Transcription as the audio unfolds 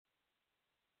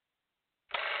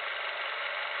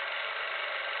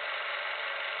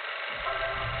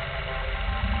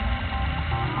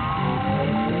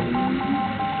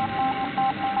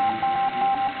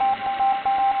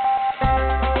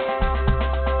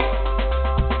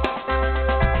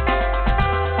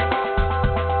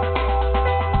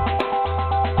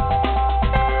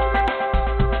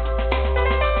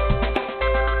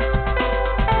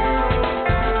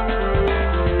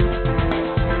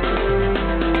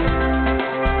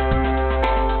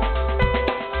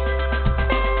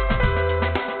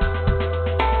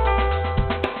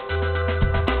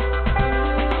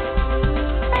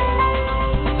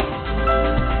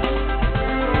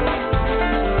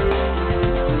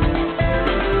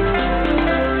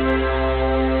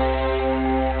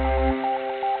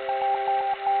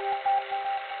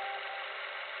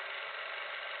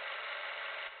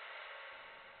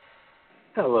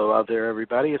Hello there,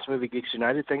 everybody. It's Movie Geeks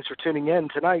United. Thanks for tuning in.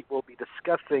 Tonight we'll be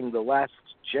discussing The Last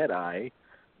Jedi,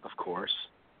 of course,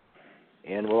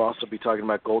 and we'll also be talking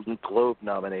about Golden Globe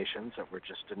nominations that were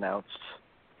just announced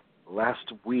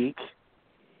last week.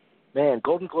 Man,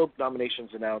 Golden Globe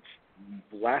nominations announced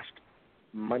last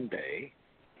Monday,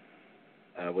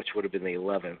 which would have been the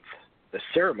 11th. The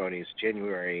ceremony is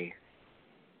January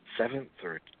 7th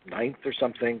or 9th or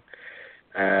something.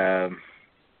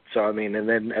 So I mean, and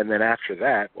then after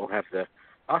that, we'll have the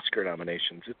Oscar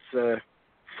nominations. It's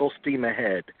full steam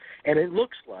ahead, and it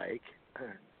looks like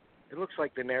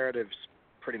the narrative's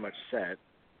pretty much set,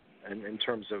 in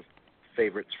terms of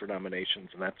favorites for nominations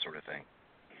and that sort of thing.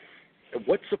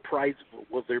 What surprise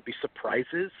will there be?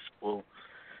 Surprises? Will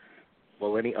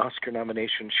any Oscar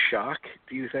nominations shock?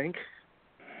 Do you think?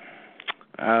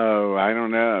 Oh, I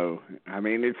don't know. I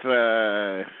mean,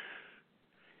 it's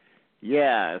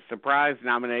yeah, surprise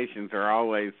nominations are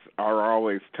always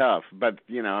tough. But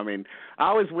I mean, I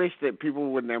always wish that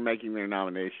people, when they're making their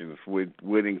nominations, would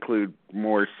include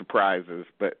more surprises,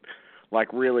 but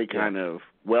like really kind of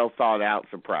well thought out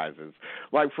surprises.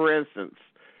 Like, for instance,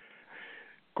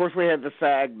 of course, we had the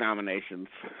SAG nominations,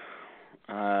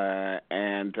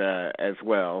 and as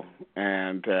well,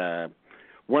 and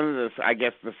one of the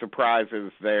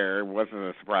surprises there wasn't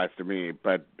a surprise to me,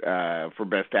 but for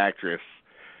Best Actress,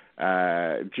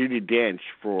 Judi Dench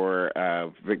for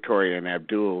Victoria and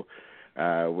Abdul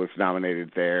was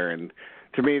nominated there, and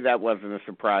to me that wasn't a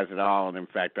surprise at all. And in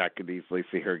fact, I could easily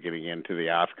see her getting into the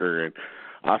Oscar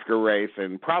race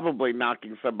and probably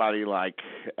knocking somebody like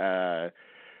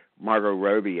Margot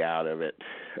Robbie out of it,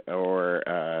 or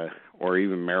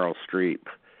even Meryl Streep,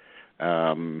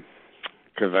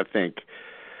 because I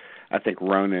think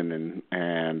Ronan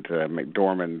and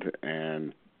McDormand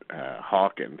and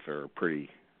Hawkins are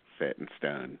pretty set in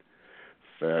stone.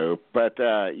 So, but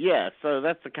so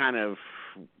that's the kind of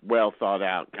well thought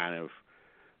out kind of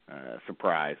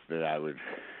surprise that I would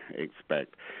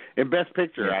expect. In Best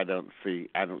Picture, I don't see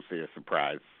a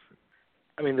surprise.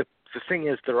 I mean, the thing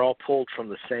is, they're all pulled from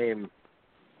the same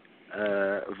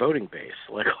voting base,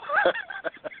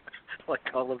 like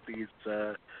all of these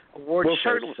award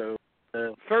shows.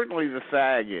 Certainly the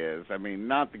SAG is. I mean,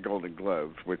 not the Golden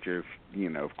Globes, which is,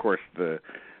 of course, the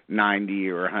 90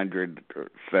 or 100 or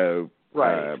so,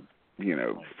 right.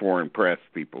 Foreign press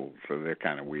people, so they're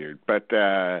kind of weird. But,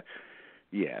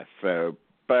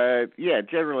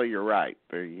 generally you're right.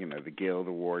 The Guild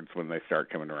Awards, when they start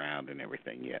coming around and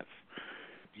everything, yes.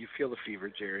 Do you feel the fever,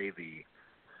 Jerry, the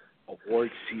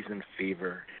award season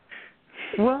fever?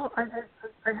 Well, I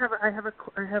have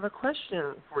a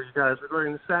question for you guys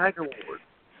regarding the SAG Awards.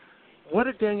 What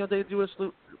did Daniel Day-Lewis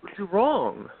do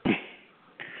wrong?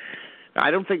 I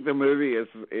don't think the movie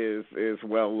is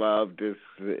well loved. I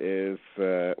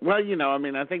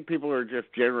think people are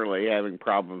just generally having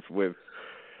problems with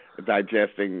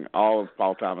digesting all of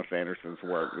Paul Thomas Anderson's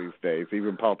work these days.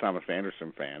 Even Paul Thomas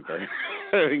Anderson fans are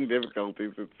having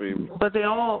difficulties, it seems. But they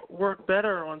all work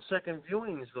better on second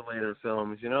viewings, the later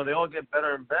films. They all get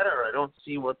better and better. I don't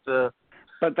see what the...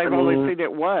 But they've only seen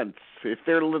it once. If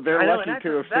they're lucky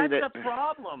to have seen it... That's a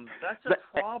problem. That's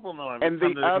a problem, though.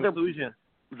 Conclusion.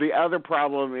 The other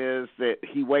problem is that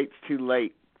he waits too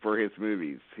late for his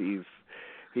movies.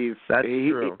 That's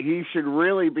true. He should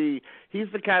really be. He's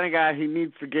the kind of guy who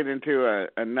needs to get into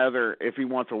another. If he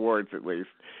wants awards, at least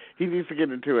he needs to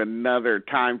get into another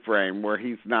time frame where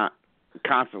he's not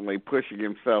constantly pushing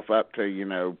himself up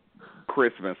to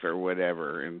Christmas or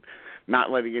whatever, and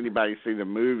not letting anybody see the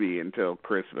movie until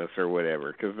Christmas or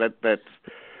whatever. Because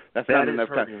that's not enough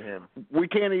time. Him. We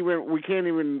can't even we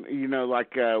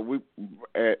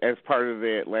as part of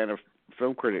the Atlanta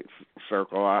Film Critics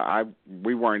Circle,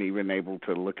 we weren't even able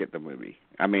to look at the movie.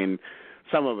 I mean,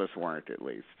 some of us weren't, at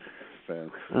least.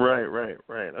 So right,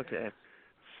 okay.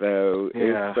 So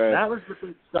that was the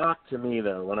big shock to me,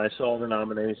 though, when I saw the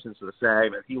nominations for the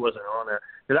SAG that he wasn't on there,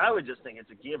 because I would just think it's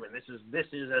a given. This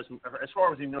is as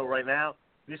far as we know right now,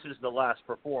 this is the last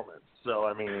performance. So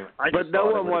I mean, but no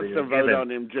one wants to vote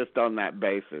on him just on that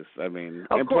basis. I mean,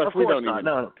 and plus we don't even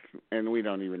know, and we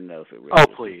don't even know if it was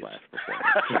his last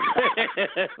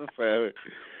performance. So,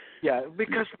 yeah,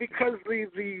 because the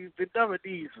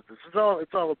nominees,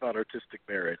 it's all about artistic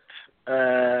merit.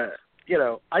 I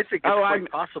think it's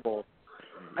quite possible.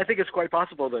 I think it's quite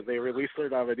possible that they release their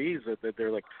nominees that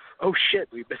they're like, oh shit,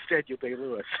 we missed Daniel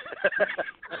Day-Lewis.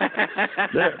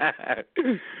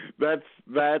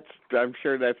 That's I'm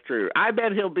sure that's true. I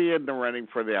bet he'll be in the running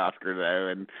for the Oscar though,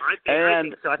 and I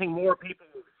think so. I think more people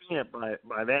will see it by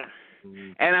then.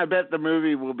 And I bet the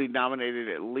movie will be nominated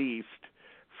at least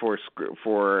for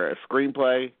a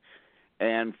screenplay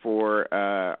and for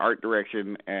art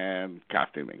direction and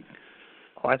costuming.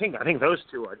 Oh, I think those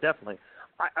two are definitely.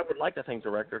 I would like to thank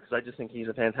director because I just think he's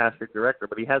a fantastic director,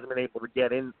 but he hasn't been able to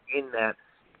get in that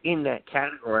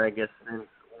category, I guess, since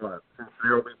There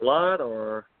Will Be Blood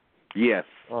or Yes.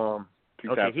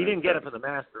 Okay, he didn't get it for The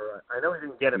Master. I know he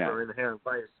didn't get it for Inherent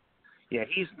Vice. Yeah,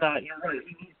 he's not. You're right.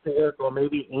 He needs to work on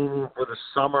maybe aiming for the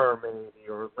summer, maybe,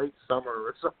 or late summer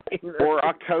or something. Or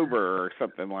October or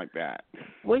something like that.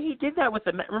 Well, he did that with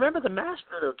Remember, The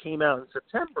Master came out in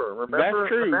September. Remember That's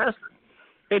true. The Master?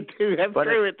 That's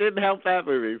true. It didn't help that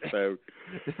movie. So.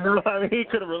 No, I mean, he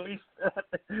could have released that.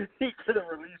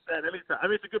 Anytime. I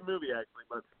mean, it's a good movie actually,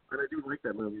 but I do like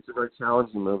that movie. It's a very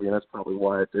challenging movie, and that's probably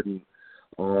why it didn't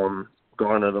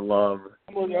garner the love.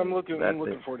 I'm looking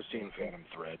forward to seeing Phantom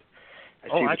Thread. I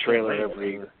see the trailer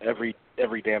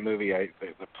every damn movie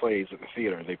that plays at the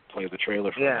theater. They play the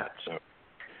trailer for that. So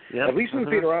at least in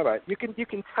the Theaterama, you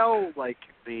can tell like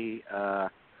the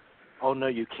oh no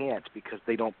you can't because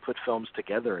they don't put films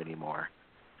together anymore.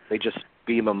 They just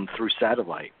beam them through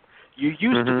satellite. You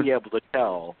used to be able to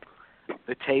tell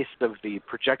the taste of the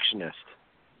projectionist,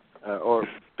 or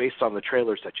based on the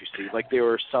trailers that you see. Like there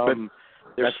were some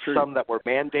that were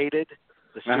mandated.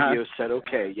 The studio said,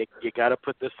 okay, you got to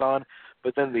put this on.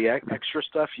 But then the extra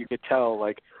stuff, you could tell,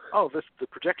 like, oh, the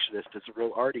projectionist is a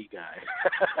real arty guy.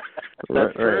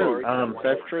 That's true.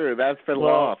 That's true. That's been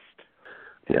lost.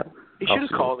 Yeah. He should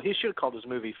have called his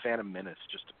movie Phantom Menace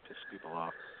just to piss people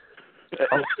off.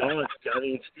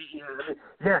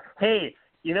 Yeah. Hey,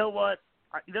 you know what?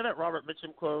 You know that Robert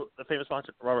Mitchum quote, the famous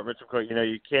Robert Mitchum quote. You know,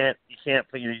 you can't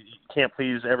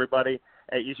please everybody.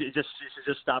 You should just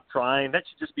stop trying. That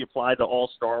should just be applied to all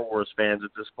Star Wars fans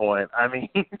at this point. I mean,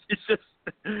 it's just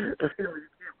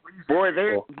boy,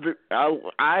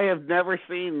 I have never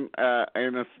seen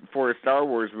for a Star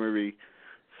Wars movie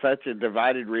such a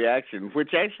divided reaction,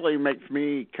 which actually makes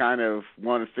me kind of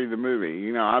want to see the movie.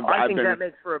 You know, I think that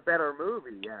makes for a better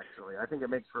movie. Actually, I think it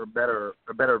makes for a better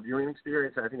viewing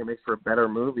experience. And I think it makes for a better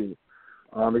movie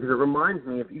because it reminds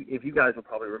me, if you guys will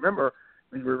probably remember.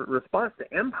 The response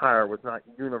to Empire was not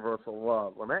universal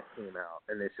love when that came out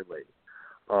initially.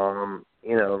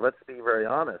 You know, let's be very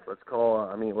honest. Let's call,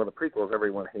 the prequels,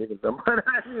 everyone hated them. But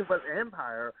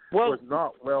Empire was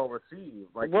not well received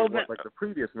like the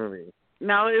previous movie.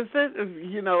 Now, is that,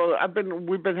 you know, I've been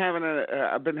having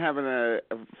a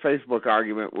Facebook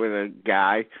argument with a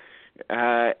guy,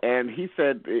 and he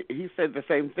said the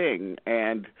same thing.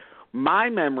 And my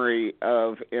memory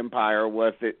of Empire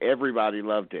was that everybody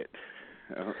loved it.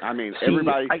 I mean,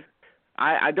 everybody.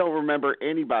 I don't remember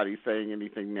anybody saying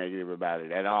anything negative about it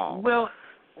at all. Well,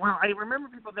 I remember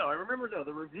people. No, I remember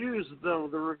the reviews. The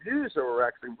reviews were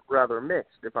actually rather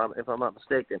mixed, if I'm not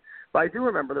mistaken. But I do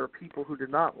remember there were people who did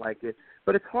not like it.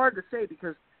 But it's hard to say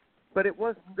because, there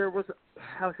was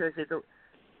how should I say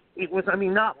it was. I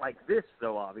mean, not like this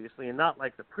though, obviously, and not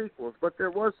like the prequels. But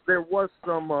there was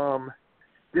some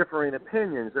differing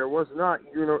opinions. There was not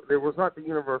the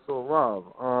universal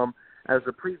love. As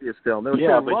the previous film, there was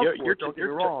don't get me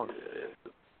wrong.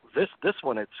 This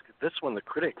one, the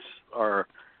critics are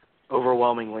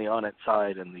overwhelmingly on its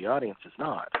side, and the audience is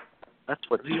not. That's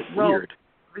what's weird.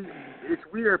 It's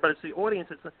weird, but it's the audience.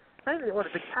 The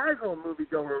casual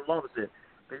moviegoer loves it.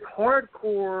 The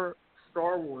hardcore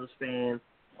Star Wars fan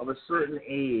of a certain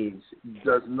age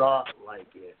does not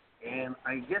like it. And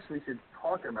I guess we should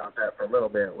talk about that for a little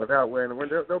bit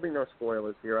there'll be no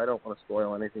spoilers here. I don't want to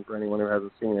spoil anything for anyone who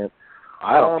hasn't seen it.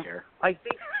 I don't care. I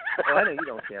think. Well, I know you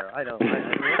don't care. I don't.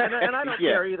 And I don't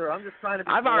care either. I'm just trying to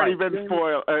be I've already been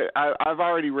spoiled. I've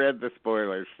already read the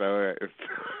spoilers, so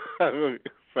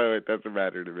it doesn't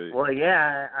matter to me. Well,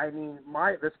 yeah. I mean,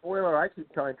 the spoiler I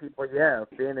keep telling people,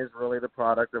 Finn is really the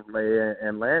product of Leia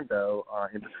and Lando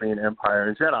in between Empire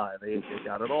and Jedi. They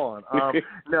got it on.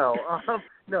 No,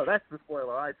 that's the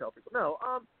spoiler I tell people. No,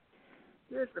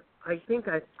 I think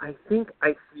I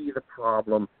see the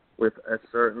problem with a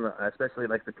certain, especially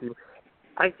like the people.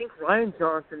 I think Rian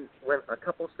Johnson went a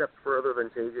couple steps further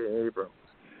than J.J. Abrams.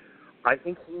 I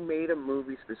think he made a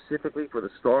movie specifically for the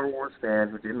Star Wars fan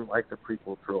who didn't like the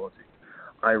prequel trilogy.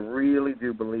 I really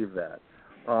do believe that.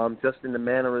 Just in the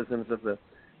mannerisms of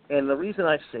and the reason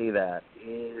I say that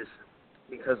is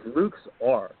because Luke's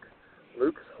arc,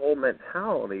 Luke's whole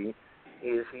mentality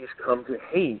is he's come to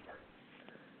hate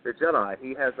the Jedi.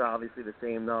 He has obviously the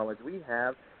same knowledge we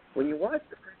have. When you watch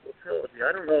the prequel trilogy,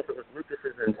 I don't know if it was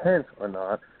Lucas's intent or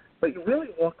not, but you really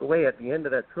walk away at the end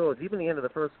of that trilogy, even the end of the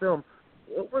first film,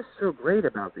 what was so great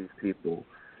about these people?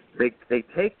 They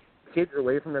take kids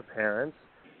away from their parents.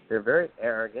 They're very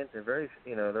arrogant. They're very,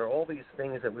 they're all these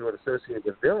things that we would associate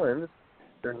with villains,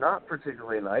 They're not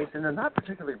particularly nice, and they're not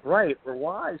particularly bright or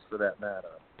wise, for that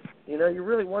matter. You know, you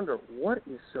really wonder what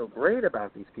is so great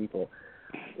about these people.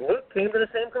 Luke came to the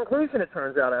same conclusion, it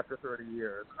turns out, after 30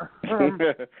 years. I'm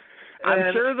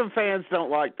sure the fans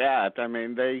don't like that. I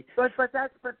mean, But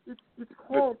it's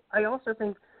cool. I also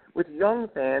think with young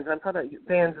fans, I'm talking about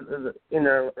fans in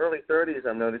their early 30s,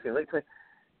 I'm noticing, late 20s,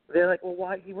 they're like, well,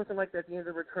 why? He wasn't like that at the end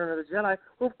of Return of the Jedi.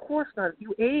 Well, of course not.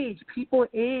 You age. People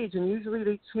age, and usually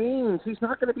they change. He's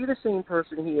not going to be the same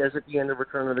person he is at the end of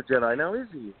Return of the Jedi. Now, is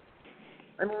he?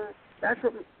 I mean, that's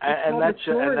what. And that's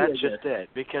just it.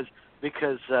 Because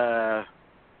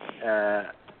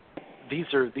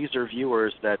these are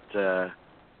viewers that,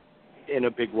 in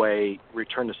a big way,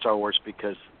 return to Star Wars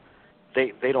because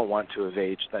they don't want to have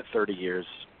aged that 30 years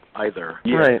either.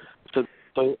 Yeah. Right.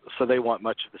 So they want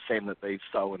much of the same that they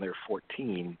saw when they were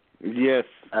 14. Yes.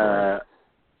 I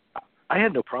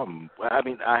had no problem. I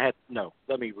mean,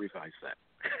 let me revise that.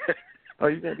 Oh,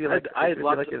 you're gonna be like I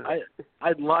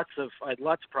had lots of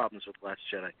problems with Last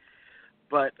Jedi,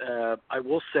 but I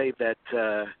will say that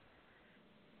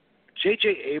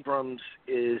J.J. Abrams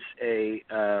is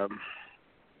Rian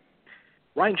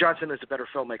Johnson is a better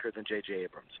filmmaker than J.J.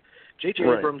 Abrams. J.J.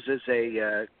 Right. Abrams is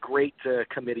a great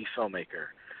committee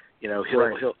filmmaker. You know,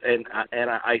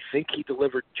 I think he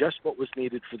delivered just what was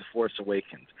needed for The Force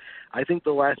Awakens. I think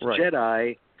The Last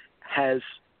Jedi has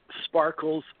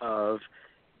sparkles of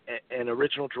an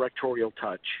original directorial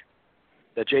touch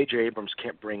that J.J. Abrams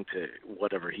can't bring to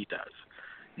whatever he does.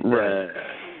 Right.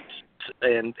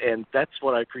 And that's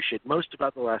what I appreciate most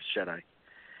about The Last Jedi.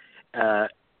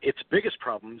 Its biggest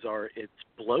problems are its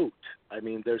bloat. I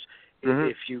mean, there's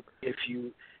if you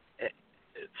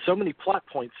so many plot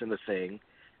points in the thing.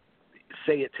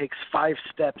 Say it takes 5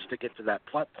 steps to get to that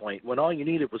plot point when all you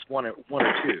needed was one or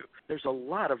two. There's a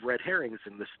lot of red herrings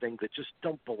in this thing that just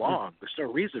don't belong. There's no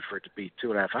reason for it to be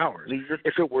 2.5 hours.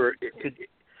 If it were, if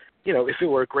it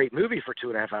were a great movie for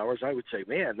 2.5 hours, I would say,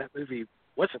 man, that movie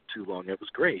wasn't too long. It was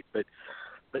great, but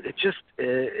it just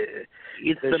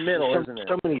it's the middle, isn't it?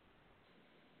 So many.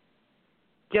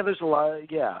 Yeah, there's a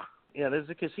lot. Yeah. Yeah, there's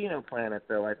a Casino Planet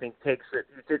though. I think it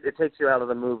takes you out of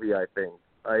the movie. I think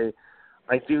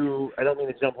I don't mean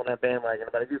to jump on that bandwagon,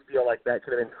 but I do feel like that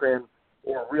could have been trimmed,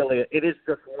 or really, it is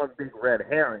just one big red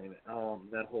herring,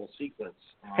 that whole sequence.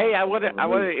 Hey, I want to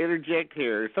interject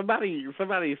here. Somebody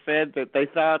said that they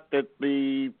thought that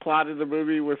the plot of the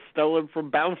movie was stolen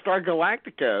from Battlestar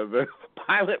Galactica, the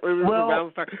pilot movie from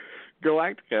Battlestar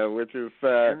Galactica, which is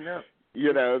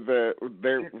it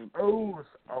owes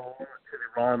a lot to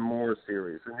the Ron Moore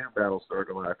series, the new Battlestar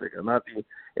Galactica.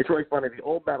 It's really funny. The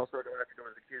old Battlestar Galactica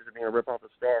was accused of being a ripoff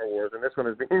of Star Wars, and this one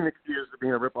is being accused of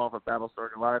being a ripoff of Battlestar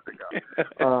Galactica.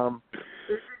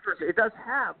 It's interesting. It does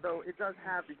have,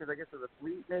 because I guess of the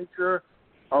fleet nature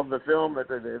of the film, that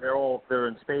they're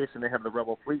in space and they have the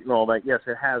Rebel fleet and all that. Yes,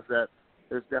 it has that.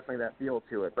 There's definitely that feel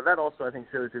to it. But that also, I think,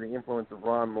 shows you the influence of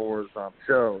Ron Moore's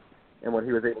show and what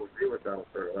he was able to do with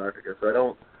Battlestar Galactica. So I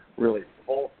don't really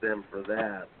fault them for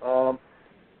that.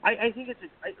 I think look,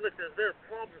 there's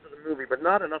problems with the movie, but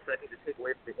not enough that I think to take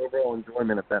away from the overall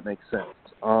enjoyment, if that makes sense.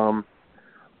 I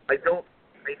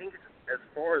think it's, as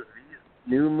far as these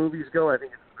new movies go, I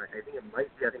think it might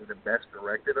be the best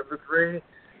directed of the three,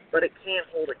 but it can't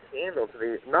hold a candle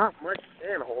to not much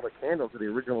can hold a candle to the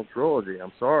original trilogy.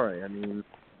 I'm sorry. I mean,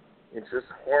 it's just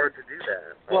hard to do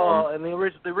that. Well, and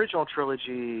the original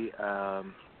trilogy,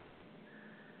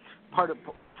 part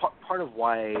of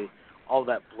why all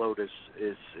that bloat is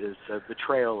a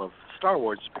betrayal of Star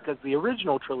Wars, because the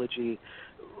original trilogy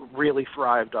really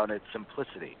thrived on its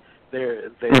simplicity.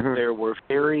 There were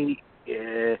very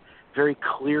very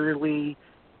clearly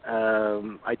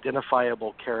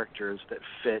identifiable characters that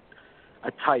fit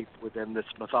a type within this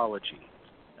mythology.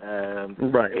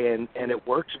 Right. And it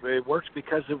worked. It worked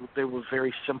because there were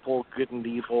very simple good and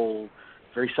evil,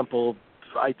 very simple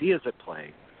ideas at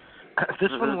play.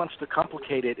 This one wants to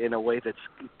complicate it in a way that's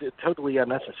totally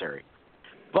unnecessary.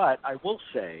 But I will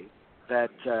say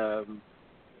that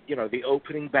the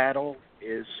opening battle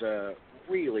is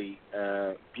really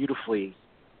beautifully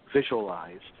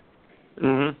visualized.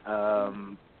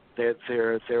 Mm-hmm. There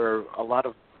are a lot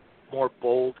of more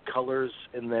bold colors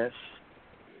in this.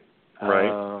 Right.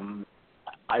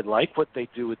 I like what they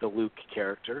do with the Luke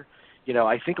character.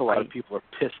 I think a lot of people are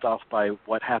pissed off by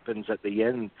what happens at the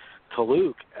end to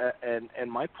Luke, and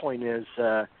my point is,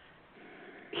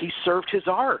 he served his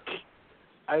arc.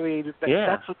 I mean,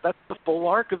 that's the full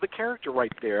arc of the character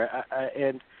right there,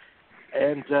 and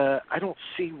I don't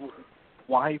see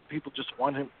why people just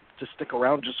want him to stick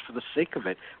around just for the sake of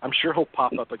it. I'm sure he'll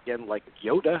pop up again like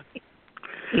Yoda.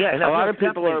 Yeah, a lot of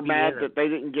people are mad that they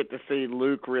didn't get to see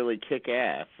Luke really kick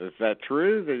ass. Is that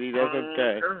true? That he doesn't?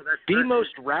 The most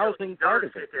rousing part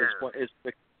of it is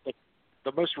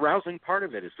the most rousing part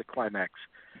of it is the climax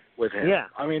with him. Yeah.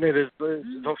 I mean, it is a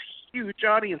huge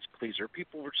audience pleaser.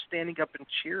 People were standing up and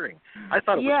cheering. I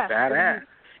thought it was badass.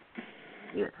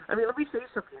 Yeah. I mean, let me say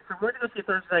something. So we're going to go see it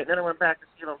Thursday night, and then I went back to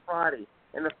see it on Friday.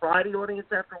 And the Friday audience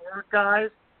after work, guys,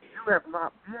 you have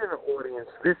not been an audience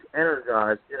this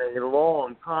energized in a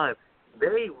long time.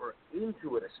 They were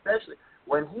into it, especially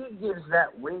when he gives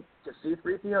that wink to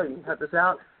C-3PO. You can cut this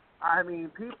out. I mean,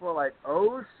 people are like,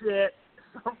 oh, shit,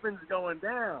 something's going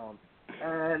down.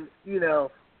 And,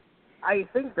 I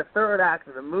think the third act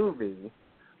of the movie,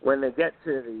 when they get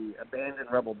to the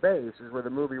abandoned rebel base, is where the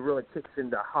movie really kicks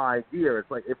into high gear. It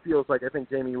feels like, I think,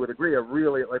 Jamie, you would agree, it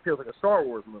feels like a Star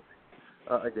Wars movie.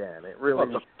 Again, it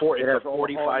really it's a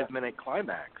 45-minute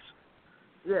climax.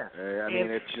 Yeah,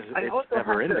 it's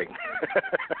never ending.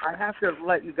 I have to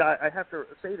let you guys. I have to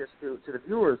say this to the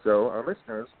viewers, though, our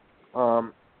listeners.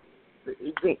 Rian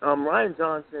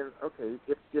Johnson. Okay,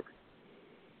 if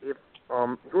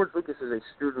George Lucas is a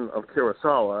student of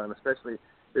Kurosawa, and especially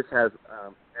this has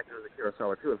echoes of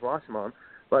Kurosawa too, as Rashomon.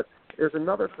 But there's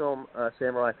another film,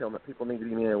 samurai film, that people need to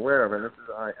be made aware of, and this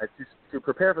is to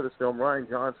prepare for this film, Rian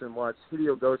Johnson watched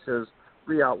Hideo Gosha's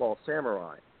Three Outlaw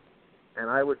Samurai, and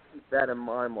I would keep that in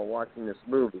mind while watching this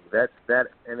movie. And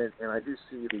I do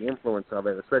see the influence of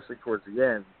it, especially towards the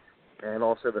end, and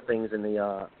also the things in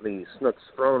the Snook's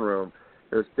throne room.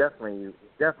 It definitely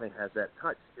has that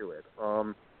touch to it.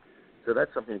 So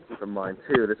that's something to keep in mind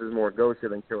too. This is more Gosha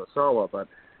than Kurosawa, but.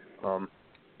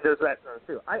 There's that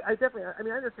too. I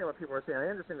understand what people are saying. I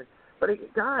understand that. But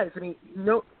guys,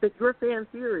 that your fan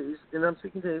theories, and I'm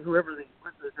speaking to whoever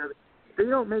they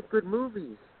don't make good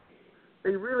movies.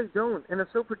 They really don't, and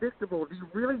it's so predictable. Do you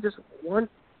really just want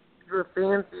your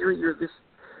fan theory?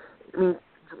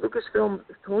 Lucasfilm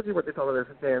told you what they call it as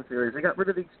a fan theories. They got rid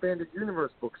of the expanded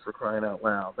universe books, for crying out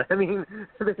loud. I mean,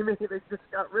 they just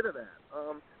got rid of that.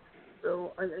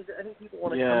 So I think people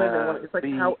want to come in and want. It's like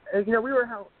how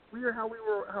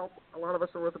a lot of us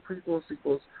are with the prequels,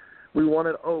 sequels. We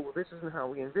wanted. This isn't how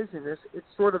we envision this. It's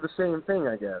sort of the same thing,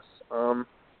 I guess.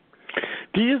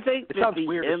 Do you think that the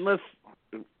weird. endless?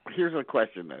 Here's a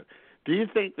question though. Do you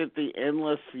think that the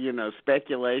endless,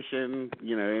 speculation,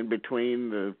 in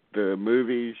between the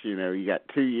movies, you got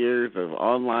 2 years of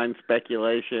online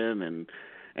speculation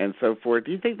and so forth.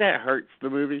 Do you think that hurts the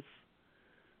movies?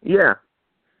 Yeah.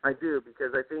 I do,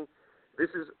 because I think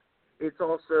it's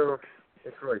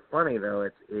really funny though.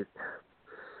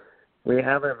 We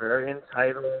have a very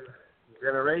entitled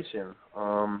generation,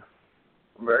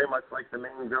 very much like the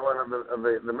main villain of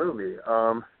the movie,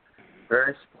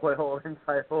 very spoiled,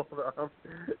 entitled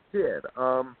kid.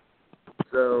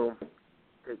 So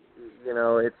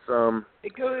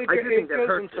it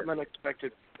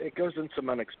goes in some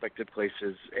unexpected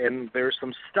places, and there's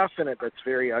some stuff in it that's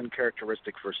very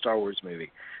uncharacteristic for a Star Wars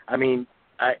movie. I mean,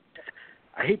 I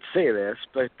hate to say this,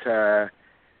 but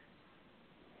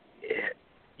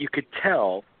you could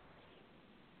tell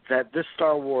that this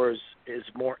Star Wars is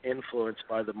more influenced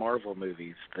by the Marvel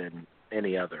movies than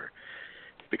any other,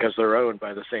 because they're owned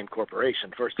by the same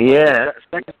corporation. First of all,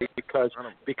 secondly,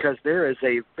 because there is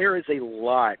a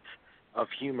lot of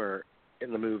humor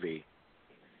in the movie,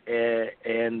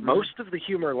 and most of the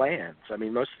humor lands. I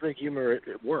mean, most of the humor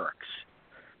it works.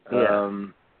 Yeah.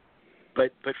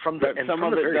 But from the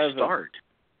very start,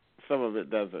 some of it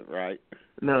doesn't, right?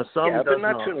 No, but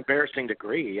not to an embarrassing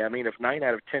degree. I mean, if 9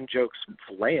 out of 10 jokes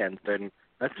land, then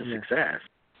that's a success.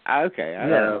 Okay.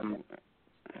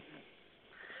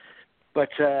 But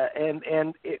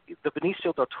the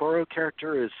Benicio del Toro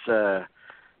character is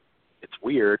it's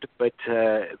weird, but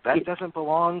that doesn't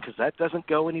belong because that doesn't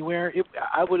go anywhere.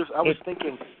 I was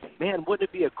thinking, man, wouldn't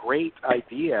it be a great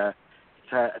idea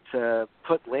to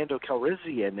put Lando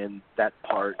Calrissian in that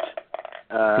part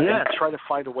and try to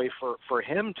find a way for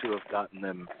him to have gotten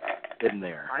them in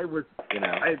there? I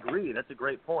agree. That's a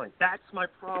great point. That's my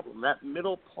problem. That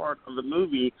middle part of the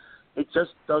movie, it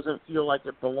just doesn't feel like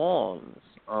it belongs.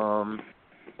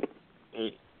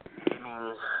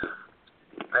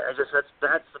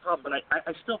 That's the problem. But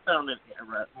I still found it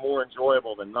more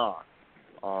enjoyable than not.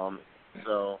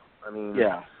 So I mean,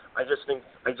 I just think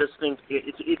I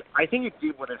think it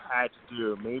did what it had to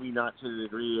do. Maybe not to the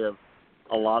degree of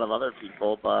a lot of other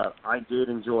people, but I did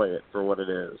enjoy it for what it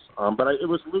is. But it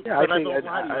was Luke. Yeah, I don't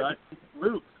lie to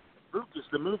you. Luke is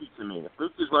the movie to me.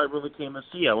 Luke is what I really came to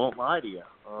see. I won't lie to you.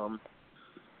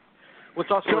 What's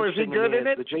also so is he good in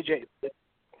it? The JJ.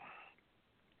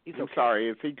 I'm sorry.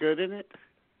 Is he good in it?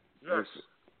 Yes.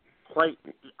 Quite.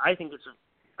 I think it's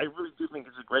I really do think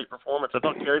it's a great performance. I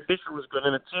thought Carrie Fisher was good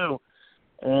in it too.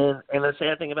 And the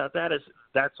sad thing about that is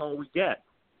that's all we get.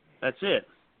 That's it.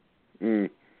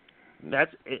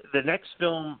 That's it. The next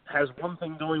film has one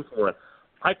thing going for it.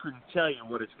 I couldn't tell you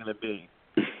what it's going to be.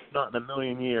 Not in a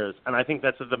million years. And I think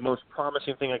that's the most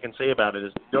promising thing I can say about it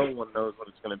is no one knows what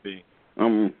it's going to be.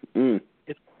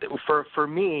 For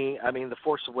me, I mean, The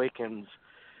Force Awakens,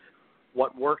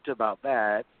 what worked about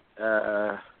that,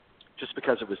 just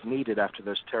because it was needed after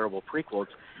those terrible prequels,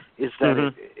 is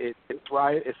that it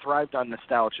thrived on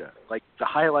nostalgia. Like, the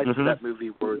highlights of that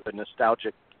movie were the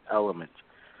nostalgic element.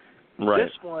 Right.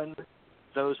 This one,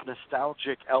 those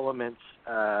nostalgic elements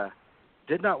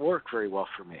did not work very well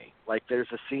for me. Like,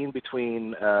 there's a scene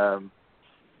between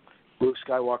Luke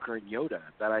Skywalker and Yoda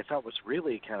that I thought was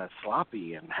really kind of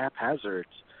sloppy and haphazard,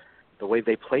 the way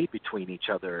they played between each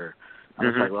other. I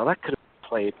was like, well, that could have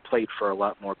played for a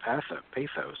lot more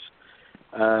pathos.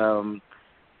 But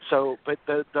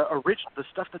the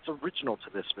stuff that's original to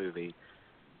this movie,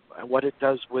 what it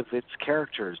does with its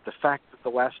characters, the fact that The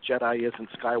Last Jedi isn't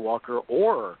Skywalker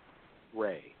or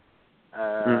Rey,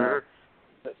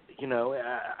 you know,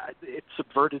 it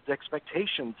subverted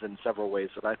expectations in several ways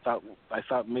that I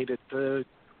thought made it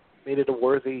a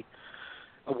worthy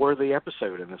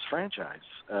episode in this franchise.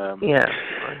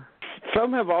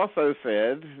 Some have also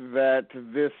said that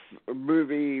this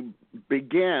movie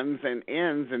begins and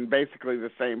ends in basically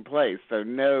the same place, so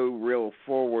no real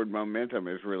forward momentum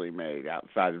is really made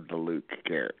outside of the Luke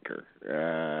character.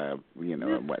 You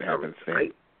know, and what happens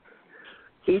there.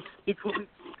 It's what we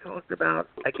talked about,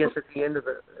 I guess, at the end of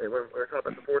when we were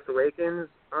talking about The Force Awakens,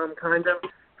 kind of.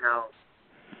 How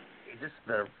just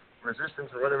the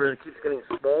resistance or whatever, it keeps getting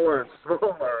smaller and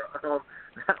smaller.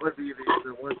 That would be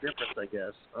the one difference, I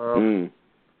guess. And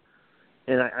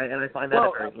I find that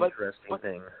a very interesting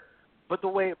thing. But the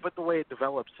way it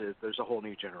develops is there's a whole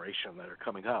new generation that are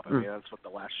coming up. I mean, that's what the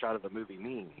last shot of the movie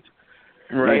means.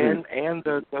 Right. And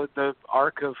the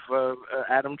arc of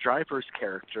Adam Driver's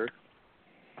character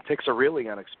takes a really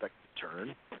unexpected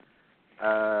turn,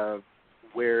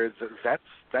 where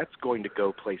that's going to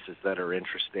go places that are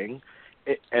interesting.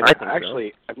 I've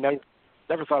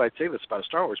never thought I'd say this about a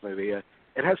Star Wars movie. It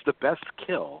has the best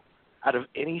kill out of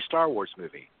any Star Wars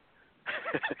movie.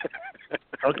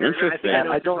 Okay, interesting. I know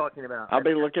what you're talking about. I'll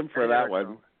be looking for that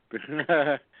one.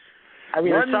 I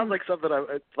mean, it sounds like something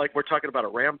like we're talking about a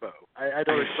Rambo. I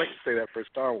don't expect to say that for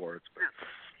Star Wars. But.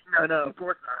 No, of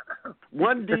course not.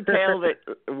 One detail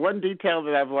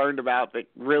that I've learned about that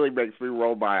really makes me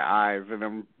roll my eyes, and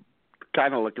I'm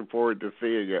kind of looking forward to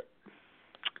seeing it,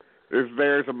 is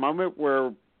there's a moment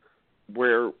where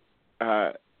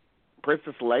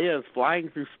Princess Leia is flying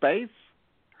through space.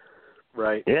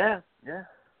 Right. Yeah.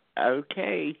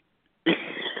 Okay. You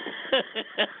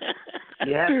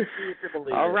have to see it to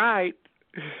believe All right.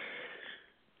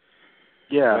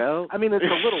 Yeah, well, I mean, it's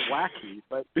a little wacky,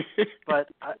 but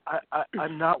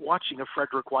I'm not watching a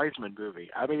Frederick Wiseman movie.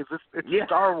 I mean, it's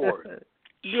Star Wars.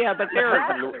 Yeah, but there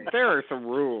are some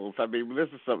rules. I mean, this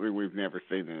is something we've never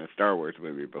seen in a Star Wars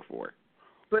movie before.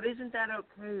 But isn't that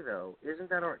okay, though?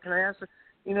 Can I ask?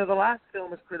 You know, the last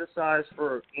film is criticized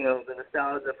for, you know, the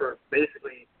nostalgia for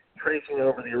basically tracing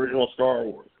over the original Star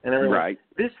Wars and everything. Right.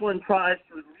 This one tries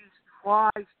to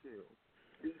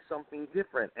be something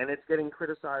different, and it's getting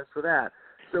criticized for that.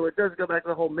 So it does go back to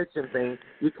the whole Mitchum thing.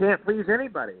 You can't please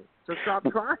anybody, so stop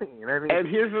trying. I mean, and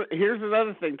here's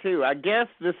another thing too. I guess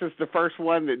this is the first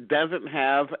one that doesn't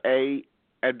have a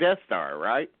Death Star,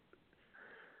 right?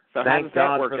 So how does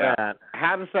that work out?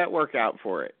 How does that work out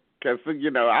for it? Because you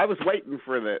know, I was waiting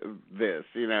for this,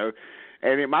 you know,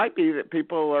 and it might be that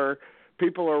people are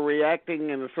reacting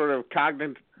in a sort of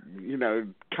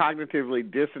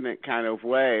cognitively dissonant kind of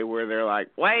way, where they're like,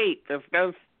 wait,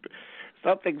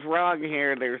 something's wrong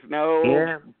here. There's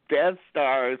no Death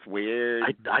Star. It's weird.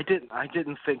 I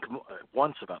didn't think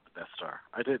once about the Death Star.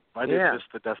 I didn't miss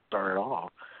the Death Star at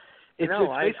all. It's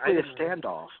basically a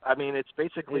standoff. I mean, it's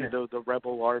basically the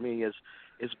Rebel Army is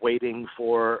waiting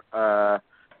for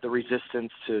the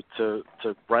Resistance to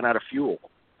run out of fuel,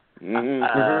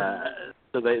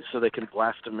 so they can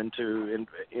blast them into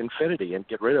infinity and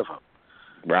get rid of them.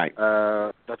 Right.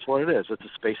 That's what it is. It's a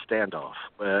space standoff.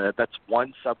 That's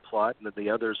one subplot, and then the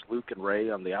other is Luke and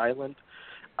Rey on the island,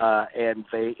 and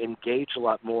they engage a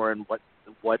lot more in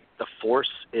what the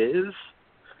Force is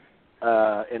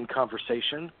in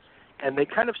conversation, and they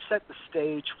kind of set the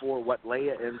stage for what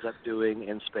Leia ends up doing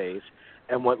in space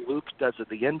and what Luke does at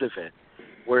the end of it,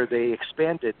 where they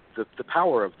expanded the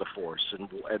power of the Force and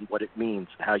what it means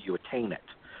and how you attain it.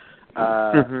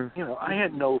 You know, I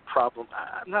had no problem.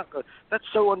 I'm not. That's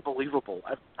so unbelievable.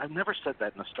 I've never said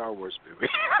that in a Star Wars movie.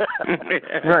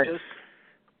 Right.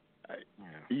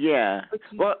 Yeah.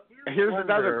 Well, here's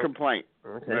another complaint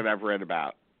that I've read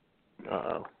about.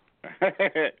 Uh-oh.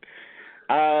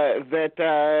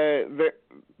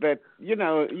 That you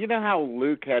know how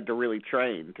Luke had to really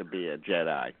train to be a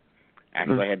Jedi.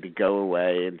 Actually had to go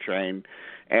away and train,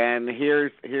 and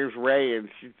here's Rey, and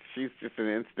she's just an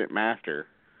instant master.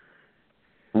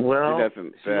 Well, she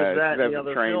doesn't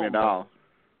train film, at all.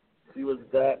 She was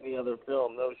that in the other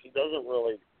film. No, she doesn't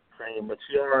really train, but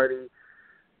she already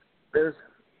there's.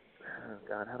 Oh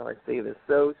God, how do I say this?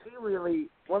 So she really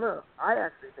I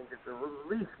actually think it's a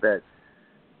relief that.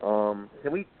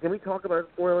 Can we talk about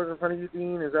spoilers in front of you,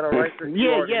 Dean? Is that all right?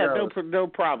 Yeah, no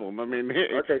problem. I mean,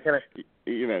 okay, can I?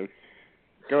 You know,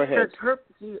 go ahead. Her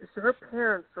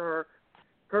parents are.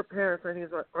 Her parents, I think,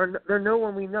 they're no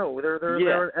one we know.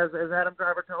 They're as Adam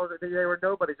Driver tells us, they were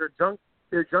nobodies. They're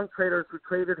junk traders who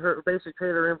traded her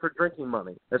in for drinking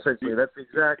money. Essentially, that's the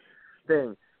exact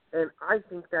thing. And I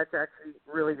think that's actually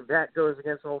really that goes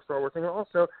against the whole Star Wars thing. And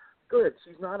also, good.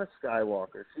 She's not a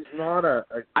Skywalker. She's not a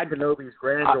Kenobi's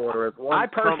granddaughter. I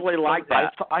personally like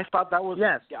that. I thought that was.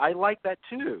 Yes, I like that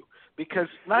too. Because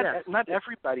not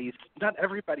everybody's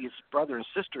brother and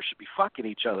sister should be fucking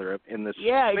each other in this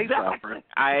space opera.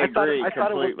 I agree. I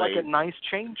thought it was like a nice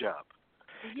change up.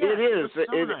 Yeah, it is.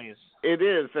 Nice. It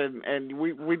is, and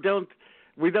we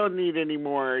don't need any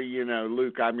more, you know,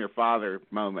 Luke, I'm your father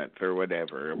moments or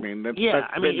whatever. I mean, that's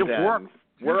it worked.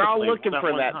 We're all looking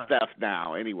for that stuff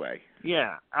now, anyway.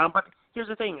 Yeah, but here's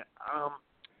the thing.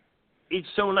 It's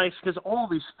so nice because all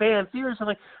these fan theories are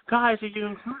like, guys, if you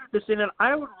included this in it,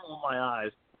 I would roll my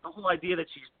eyes. The whole idea that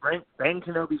she's Ben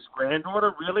Kenobi's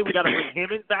granddaughter, really? We got to bring him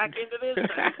back into this?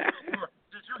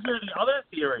 Did you hear the other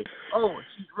theory? Oh,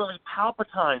 she's really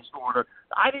Palpatine's daughter.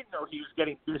 I didn't know he was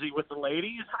getting busy with the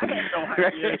ladies. I had no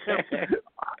idea.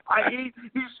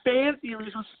 These fan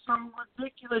theories were so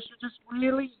ridiculous. You just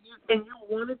and you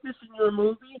wanted this in your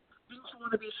movie? Didn't you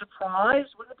want to be surprised?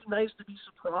 Wouldn't it be nice to be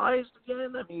surprised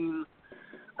again? I mean,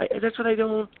 that's what I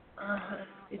don't.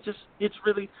 It's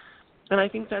really, and I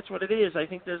think that's what it is. I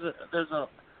think there's a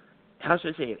how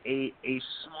should I say it? A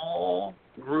small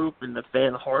group in the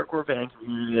hardcore fan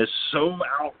community is so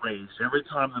outraged every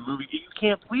time the movie. You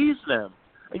can't please them,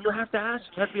 and you have to ask.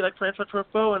 You have to be like Francois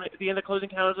Truffaut, and at the end of Closing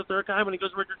Encounters of the Third Kind when he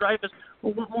goes to Richard Dreyfuss.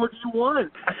 Well, what more do you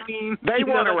want? I mean, they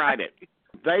want to write it.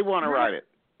 They want to write it,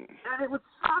 and it would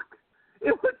suck.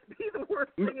 It would be the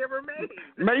worst thing ever made.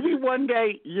 Maybe one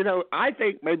day, you know, I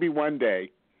think maybe one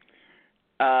day,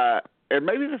 and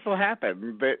maybe this will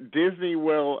happen, that Disney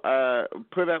will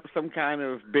put up some kind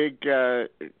of big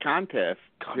contest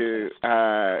to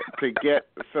get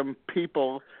some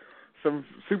people, some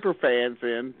super fans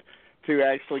in to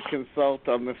actually consult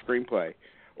on the screenplay.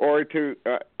 Or to,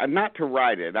 not to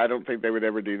write it, I don't think they would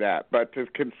ever do that, but to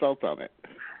consult on it.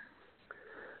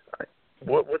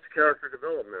 What's character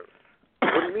development?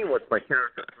 What do you mean, what's my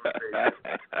character motivation?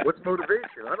 What's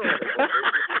motivation? I don't have any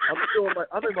motivation.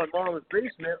 I'm in my mom's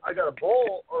basement. I got a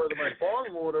bowl or my bong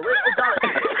water.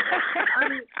 I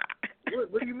mean,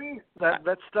 what do you mean?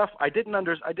 That stuff, I didn't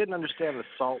understand the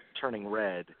salt turning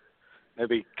red.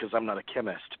 Maybe because I'm not a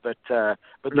chemist, but the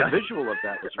visual of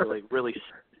that was really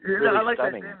like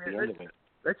stunning that, at the end of it.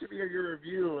 That should be in your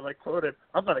review, and I quoted,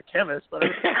 I'm not a chemist, but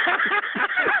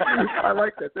I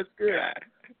like that. That's good.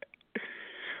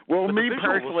 Well, but me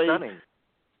personally,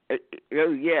 it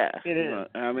is.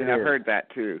 I mean, I've heard that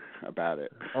too about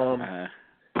it.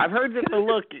 I've heard that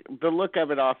the look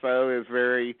of it also is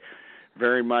very,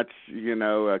 very much, you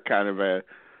know, a kind of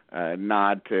a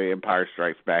nod to Empire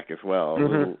Strikes Back as well.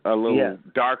 Mm-hmm. A little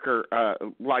darker,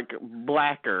 like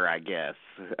blacker, I guess.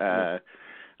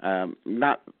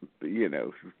 Not, you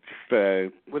know,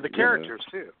 just with the characters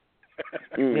too.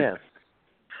 Yeah.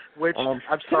 Which I'm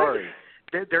sorry.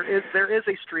 There is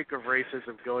a streak of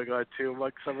racism going on too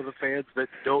among some of the fans that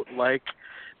don't like.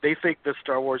 They think that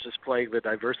Star Wars is playing the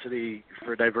diversity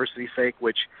for diversity's sake,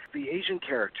 which the Asian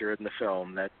character in the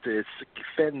film that is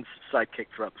Finn's sidekick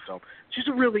throughout the film, she's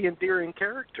a really endearing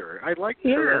character. I like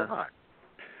her a lot.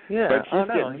 Yeah, but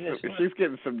she's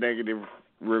getting some negative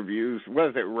reviews.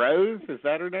 What is it, Rose? Is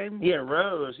that her name? Yeah,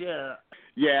 Rose. Yeah.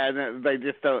 Yeah, and they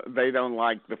just don't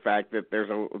like the fact that there's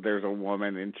a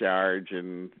woman in charge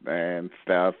and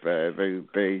stuff.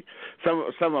 They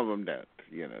some of them don't,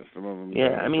 you know. Some of them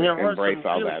don't embrace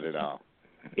all that at all.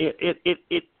 It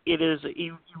is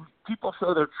people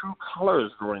show their true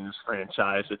colors during this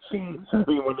franchise. It seems. I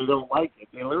mean, when they don't like it,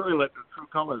 they literally let their true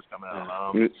colors come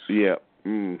out.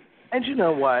 And you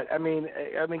know what? I mean,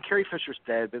 Carrie Fisher's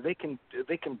dead, but they can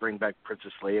bring back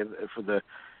Princess Leia for the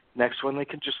next one. They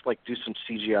can just like do some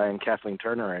CGI and Kathleen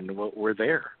Turner, and we're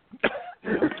there.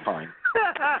 It's fine.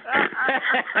 But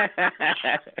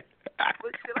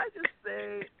can I just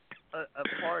say a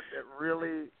part that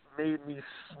really made me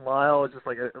smile, just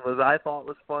like I thought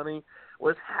was funny,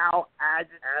 was how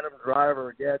Adam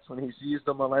Driver gets when he sees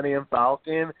the Millennium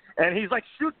Falcon, and he's like,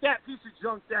 "Shoot that piece of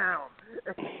junk down."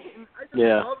 I just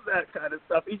love that kind of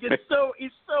stuff. He's so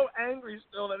angry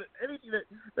still that anything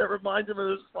that reminds him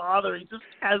of his father, he just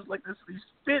has like these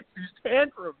fits, these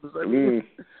tantrums. I mean,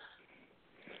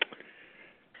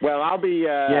 Well, I'll be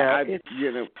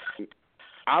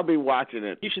I'll be watching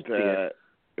it. You should see it.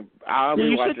 You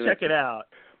should check it out.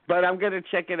 But I'm going to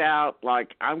check it out,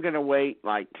 I'm going to wait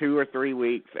 2 or 3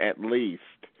 weeks at least,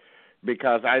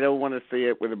 because I don't want to see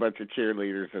it with a bunch of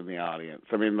cheerleaders in the audience.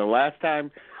 I mean, the last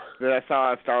time that I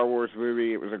saw a Star Wars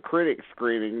movie, it was a critic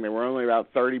screening. There were only about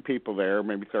 30 people there,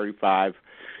 maybe 35,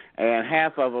 and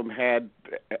half of them had,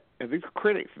 these are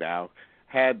critics now,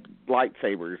 had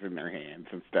lightsabers in their hands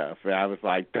and stuff. And I was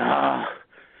like, ah.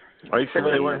 Are you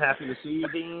sure they weren't happy to see you,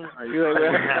 Dean? Are you sure they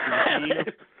weren't happy to see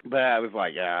you? But I was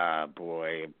like,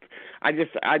 boy. I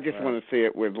just want to see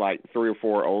it with 3 or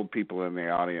 4 old people in the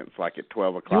audience, at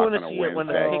 12 o'clock on a Wednesday. You want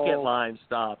to see it when the picket line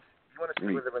stops. You want to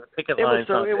see when the picket line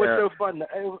stops. It was so fun.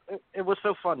 It was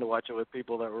so fun to watch it with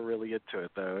people that were really into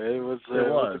it, though. It was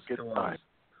a good time.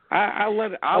 I'll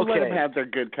let them have their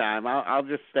good time. I'll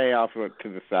just stay off of it to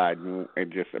the side and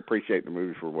just appreciate the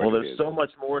movie for what it is. Well, there's so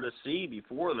much more to see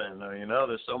before then, though.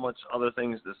 There's so much other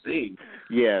things to see.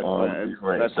 Yes,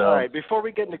 that's all right. Before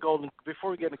we get into Golden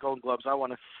Globes, I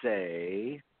want to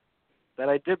say that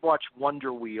I did watch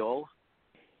Wonder Wheel,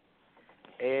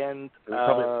 and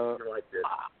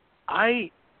I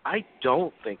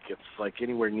don't think it's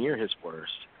anywhere near his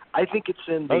worst. I think it's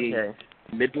in the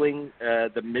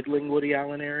middling Woody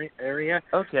Allen area.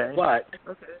 Okay. But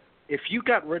if you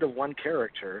got rid of one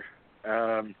character,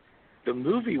 the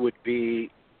movie would be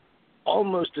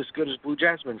almost as good as Blue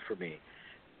Jasmine for me.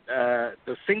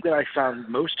 The thing that I found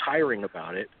most tiring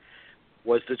about it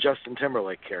was the Justin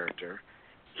Timberlake character.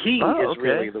 He is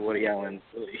really the Woody Allen.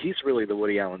 He's really the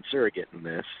Woody Allen surrogate in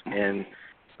this. And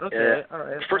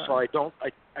first of all, I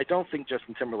don't think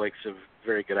Justin Timberlake's a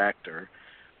very good actor.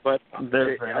 But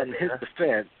in his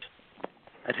defense,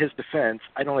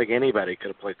 I don't think anybody could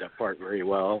have played that part very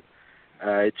well.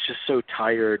 It's just so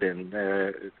tired, and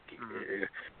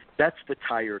that's the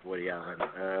tired Woody Allen,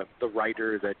 the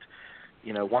writer that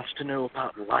wants to know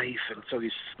about life, and so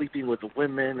he's sleeping with the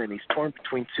women, and he's torn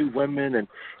between 2 women, and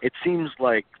it seems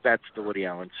like that's the Woody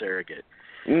Allen surrogate.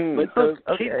 But the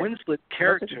Kate Winslet's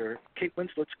character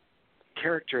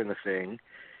in the thing,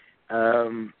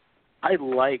 I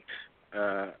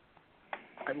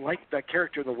liked that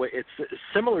character in the way it's a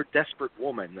similar desperate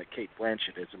woman that Cate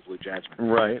Blanchett is in Blue Jasmine.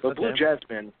 Right. But Blue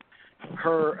Jasmine,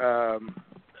 her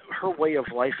way of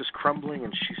life is crumbling,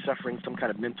 and she's suffering some kind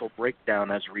of mental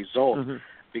breakdown as a result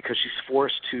because she's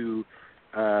forced to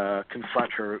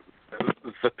confront her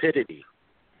vapidity.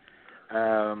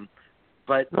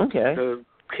 But the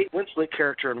Kate Winslet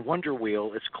character in Wonder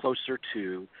Wheel is closer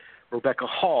to Rebecca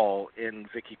Hall in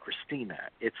Vicky Cristina.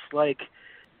 It's like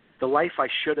the life I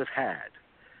should have had,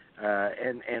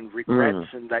 and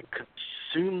regrets, and that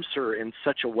consumes her in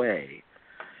such a way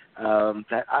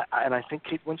that I think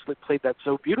Kate Winslet played that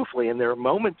so beautifully. And there are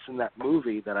moments in that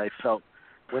movie that I felt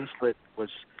Winslet was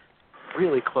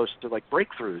really close to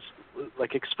breakthroughs,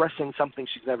 expressing something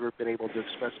she's never been able to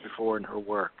express before in her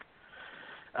work.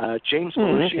 James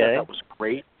Belushi, I thought was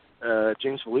great.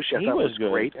 James Belushi, I thought was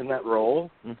great in that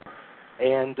role.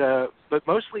 And but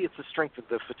mostly it's the strength of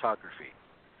the photography.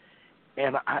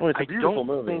 And it's a beautiful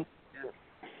movie.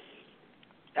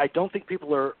 I don't think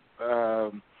people are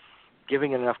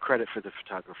giving enough credit for the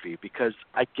photography, because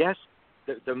I guess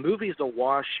the movie's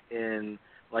awash in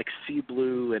sea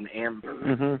blue and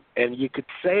amber, and you could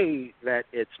say that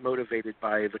it's motivated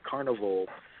by the carnival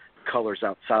colors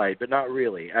outside, but not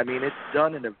really. I mean, it's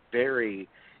done in a very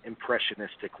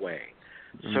impressionistic way,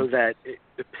 so that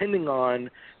depending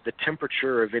on the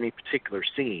temperature of any particular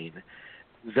scene,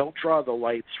 they'll draw the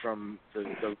lights from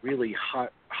the really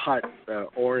hot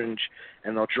orange,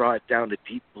 and they'll draw it down to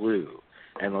deep blue,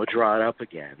 and they'll draw it up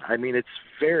again. I mean, it's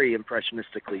very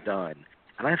impressionistically done,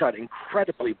 and I thought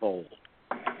incredibly bold,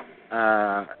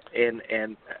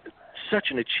 and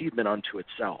such an achievement unto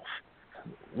itself.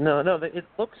 No, it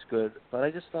looks good, but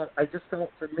I just felt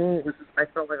for me, I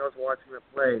felt like I was watching a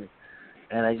play,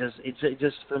 and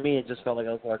for me, it just felt like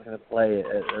I was watching a play.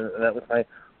 That was my.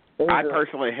 I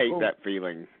personally hate that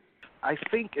feeling. I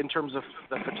think in terms of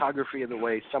the photography and the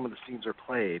way some of the scenes are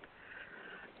played,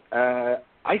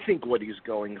 I think what he's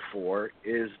going for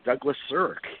is Douglas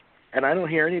Sirk, and I don't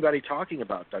hear anybody talking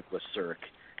about Douglas Sirk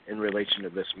in relation to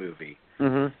this movie.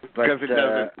 Mm-hmm. But,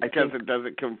 it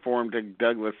doesn't conform to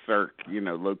Douglas Sirk,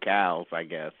 locales, I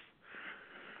guess.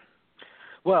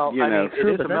 Well, it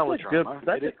is a melodrama.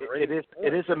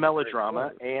 It is a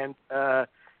melodrama, and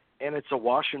it's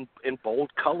awash in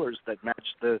bold colors that match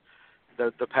the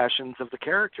passions of the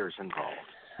characters involved.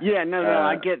 Yeah, no,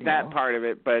 I get that part of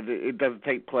it, but it doesn't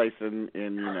take place in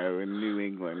New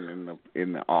England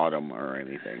in the autumn or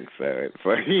anything. So it's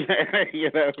like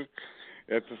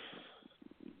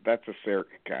that's a Sirk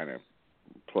kind of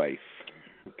place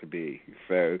to be.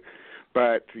 So,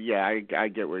 but yeah, I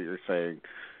get what you're saying.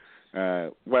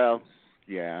 Well,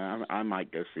 yeah, I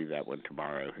might go see that one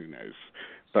tomorrow. Who knows?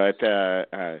 But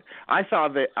I saw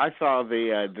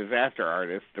the Disaster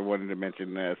Artist. I wanted to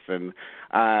mention this, and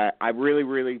I really,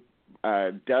 really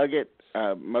dug it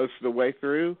most of the way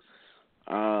through.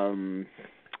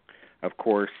 Of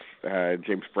course,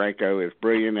 James Franco is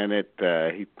brilliant in it.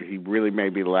 He really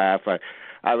made me laugh.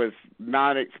 I was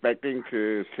not expecting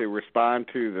to respond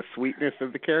to the sweetness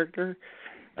of the character.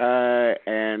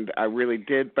 And I really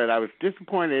did, but I was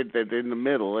disappointed that in the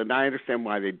middle, and I understand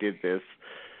why they did this,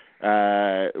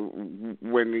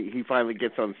 when he finally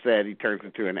gets on set, he turns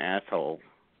into an asshole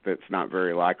that's not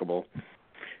very likable.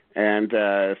 And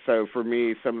so for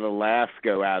me, some of the laughs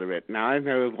go out of it. Now, I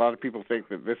know a lot of people think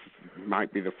that this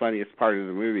might be the funniest part of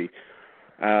the movie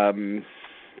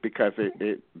because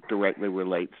it directly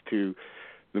relates to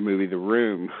the movie The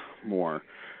Room more.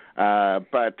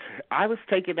 But I was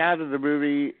taken out of the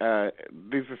movie.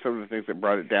 These are some of the things that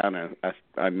brought it down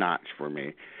a notch for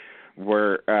me.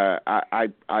 Where I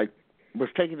was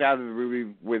taken out of the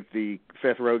movie with the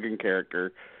Seth Rogen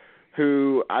character,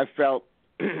 who I felt,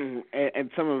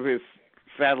 and some of his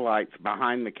satellites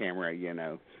behind the camera,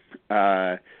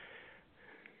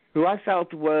 who I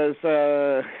felt was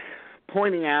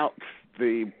pointing out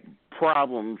the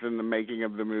problems in the making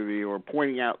of the movie, or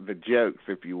pointing out the jokes,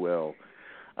 if you will,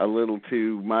 a little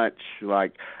too much.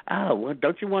 Like, well,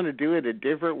 don't you want to do it a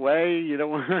different way? You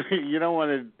don't want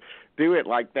to do it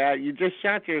like that. You just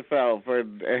shot yourself, or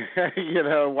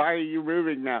why are you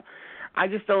moving now? I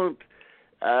just don't.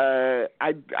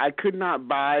 I could not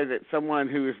buy that someone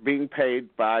who is being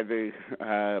paid by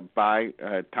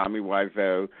Tommy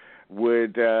Wiseau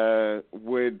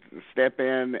would step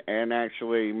in and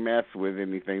actually mess with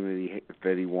anything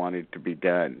that he wanted to be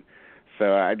done.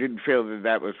 So I didn't feel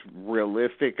that was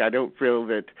realistic. I don't feel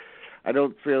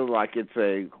like it's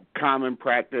a common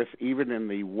practice, even in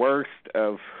the worst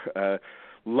of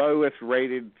lowest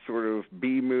rated sort of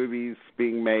B movies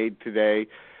being made today,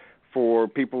 for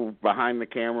people behind the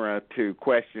camera to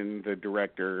question the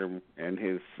director and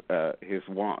his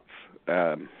wants,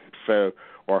 or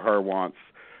her wants.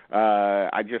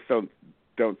 I just don't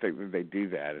think that they do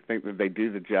that. I think that they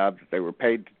do the job that they were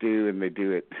paid to do, and they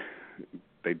do it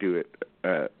to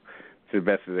the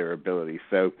best of their ability.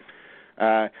 So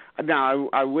now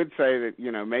I would say that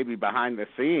maybe behind the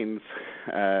scenes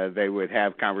they would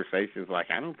have conversations like,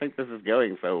 I don't think this is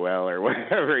going so well, or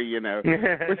whatever,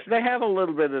 which they have a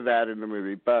little bit of that in the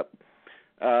movie. But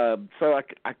so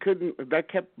I couldn't. That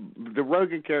kept the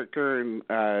Rogen character and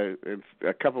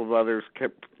a couple of others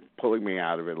kept pulling me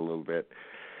out of it a little bit.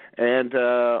 And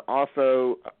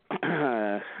also,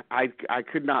 I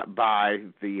could not buy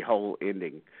the whole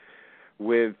ending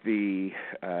with the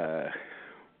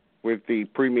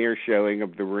premiere showing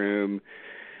of The Room,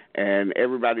 and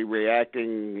everybody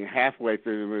reacting halfway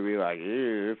through the movie like,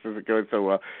 this isn't going so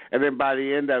well. And then by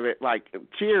the end of it, like,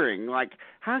 cheering. Like,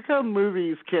 how come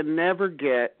movies can never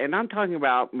get, and I'm talking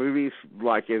about movies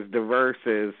like as diverse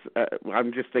as,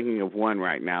 I'm just thinking of one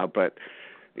right now, but,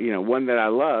 one that I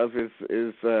love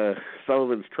is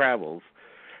Sullivan's Travels.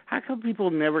 How come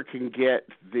people never can get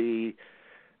the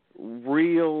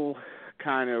real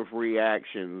kind of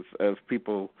reactions of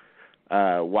people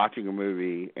watching a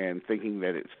movie and thinking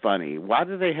that it's funny? Why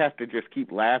do they have to just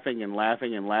keep laughing and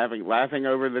laughing and laughing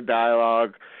over the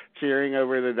dialogue, cheering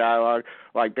over the dialogue?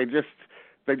 Like they just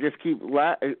keep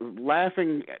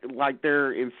laughing like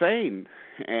they're insane,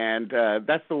 and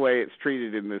that's the way it's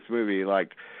treated in this movie.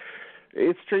 Like,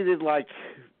 it's treated like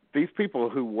these people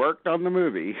who worked on the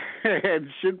movie and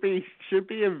should be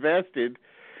invested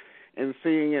in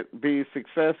seeing it be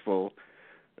successful,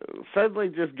 suddenly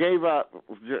just gave up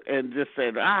and just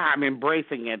said, I'm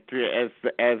embracing it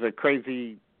as a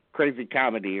crazy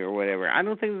comedy or whatever. I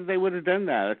don't think that they would have done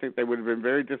that. I think they would have been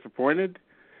very disappointed.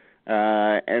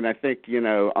 And I think,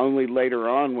 only later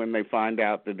on when they find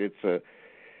out that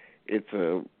it's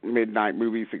a midnight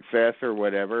movie success or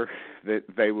whatever, that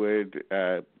they would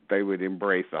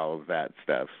embrace all of that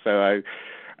stuff. So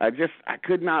I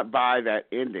could not buy that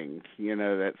ending,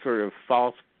 that sort of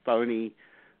false, phony,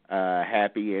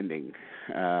 happy ending.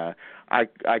 I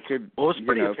could. Well, it was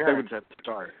pretty apparent at the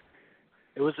start.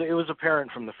 It was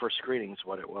apparent from the first screenings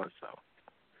what it was, though.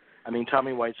 I mean,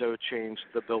 Tommy Wiseau changed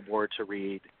the billboard to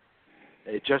read.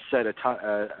 It just said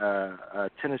a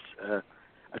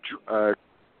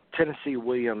Tennessee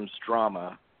Williams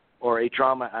drama, or a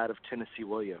drama out of Tennessee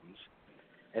Williams.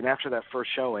 And after that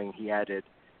first showing, he added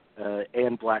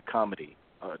and black comedy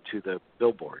to the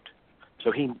billboard.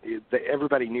 So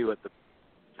everybody knew at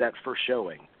that first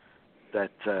showing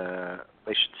that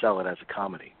they should sell it as a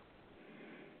comedy.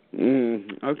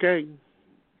 Okay.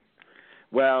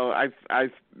 Well, I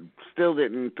still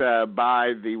didn't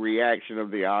buy the reaction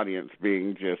of the audience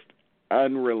being just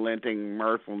unrelenting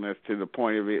mirthfulness to the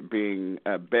point of it being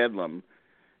bedlam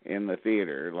in the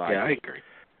theater. Like, yeah, I agree.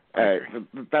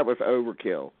 That was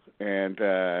overkill. And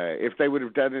if they would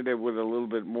have done it with a little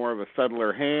bit more of a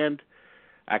subtler hand,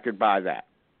 I could buy that.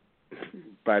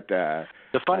 But the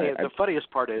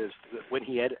funniest part is that when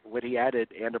he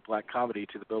added and a black comedy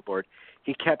to the billboard,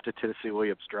 he kept a Tennessee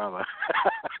Williams drama.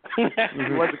 He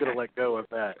wasn't going to let go of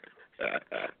that.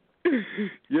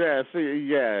 Yeah,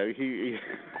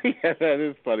 that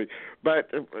is funny.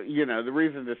 But the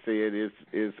reason to see it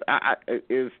is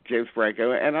James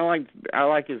Franco, and I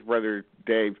like his brother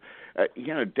Dave.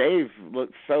 Dave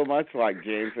looks so much like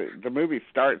James. The movie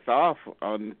starts off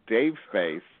on Dave's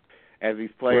face as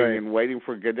he's playing and waiting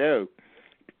for Godot.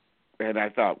 And I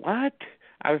thought, what?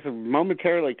 I was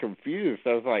momentarily confused.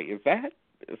 I was like, is that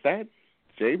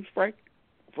James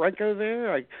Franco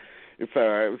there? Like, so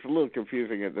it was a little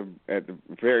confusing at the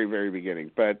very, very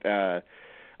beginning. But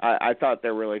I thought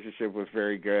their relationship was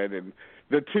very good. And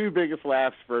the two biggest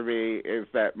laughs for me is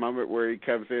that moment where he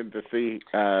comes in to see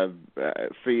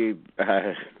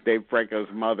Dave Franco's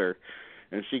mother,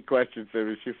 and she questions him,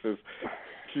 and she says,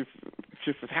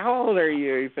 "How old are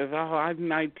you?" He says, "Oh, I'm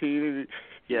 19."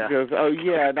 Yeah. He goes, "Oh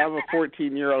yeah, and I'm a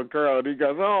 14-year-old girl." And he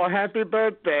goes, "Oh, happy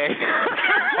birthday!"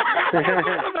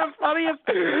 The funniest.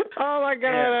 Oh my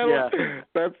God,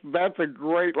 that's a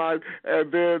great line.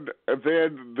 And then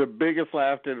the biggest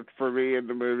laugh for me in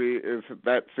the movie is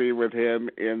that scene with him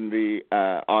in the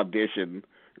audition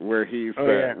where he's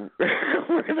where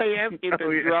they ask him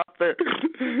to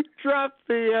drop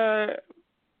the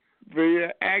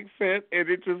accent, and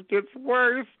it just gets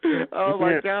worse. Oh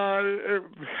my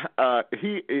God,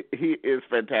 he is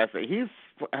fantastic.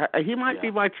 He might be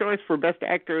my choice for best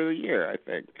actor of the year, I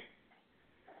think.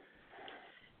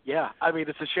 Yeah, I mean,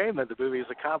 it's a shame that the movie is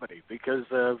a comedy because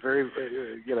the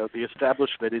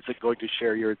establishment isn't going to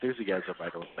share your enthusiasm, I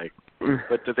don't think.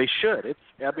 But they should. It's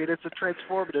a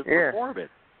transformative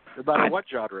performance, no matter what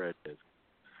genre it is.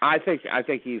 I think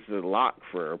he's the lock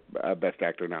for a best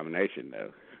actor nomination,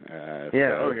 though.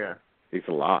 He's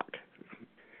a lock.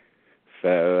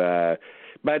 So,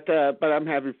 but I'm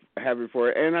happy for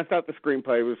it, and I thought the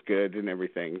screenplay was good and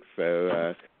everything.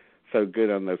 So good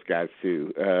on those guys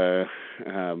too.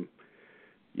 That'll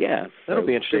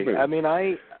be interesting. I mean,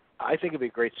 I think it'd be a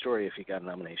great story if he got a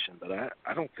nomination, but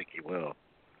I don't think he will.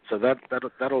 So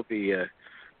that'll be a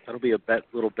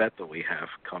little bet that we have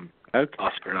come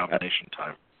Oscar nomination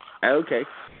time. Okay.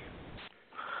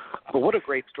 But what a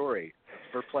great story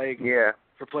for playing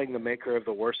the maker of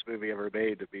the worst movie ever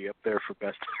made to be up there for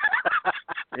best.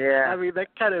 I mean,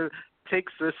 that kind of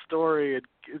takes this story and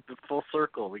the full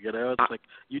circle. It's like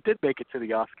you did make it to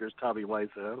the Oscars, Tommy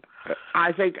Wiseau.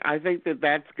 I think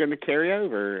that's going to carry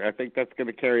over. I think that's going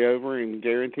to carry over and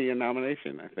guarantee a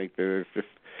nomination. I think there's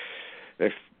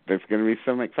going to be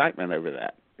some excitement over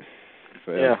that.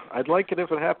 So. Yeah, I'd like it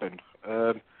if it happened.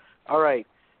 All right,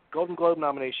 Golden Globe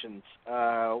nominations.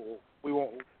 We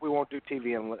won't do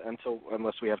TV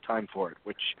unless we have time for it.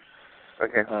 Which,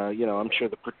 I'm sure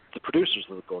the producers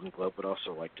of the Golden Globe would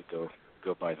also like to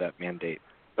go by that mandate.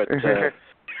 But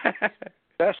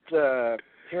best here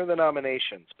are the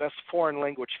nominations: Best Foreign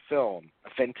Language Film, A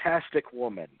Fantastic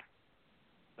Woman.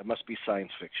 That must be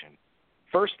science fiction.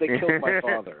 First, They Killed My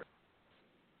Father.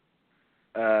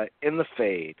 In the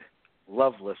Fade,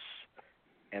 Loveless,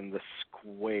 and The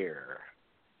Square.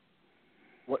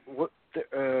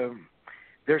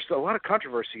 There's a lot of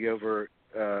controversy over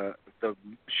the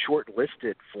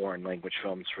short-listed foreign language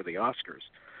films for the Oscars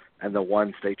and the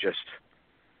ones they just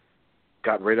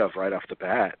got rid of right off the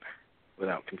bat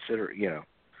without considering,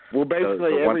 Well,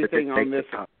 basically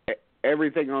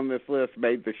everything on this list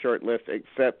made the short list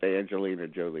except the Angelina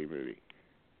Jolie movie.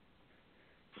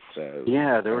 So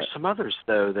yeah, there were some others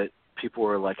though that people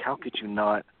were like, "How could you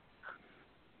not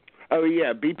Oh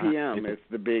yeah, BPM is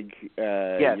the big.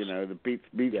 Yes. The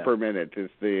beats per minute is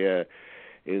the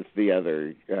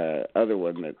other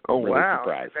one that really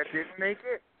surprised. That didn't make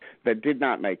it. That did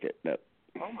not make it. No.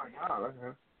 Oh my God.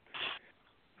 Okay.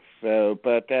 So,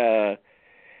 but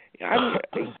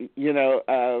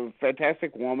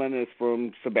Fantastic Woman is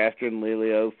from Sebastian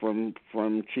Lelio from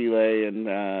Chile, and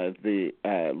the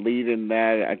lead in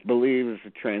that, I believe, is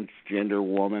a transgender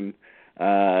woman.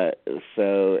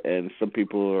 And some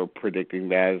people are predicting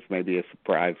that as maybe a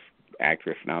surprise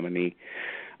actress nominee.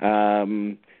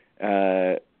 In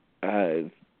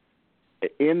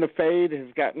the Fade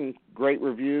has gotten great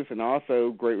reviews, and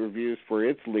also great reviews for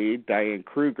its lead, Diane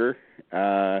Kruger,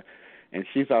 and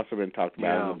she's also been talked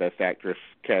about in the Best Actress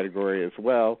category as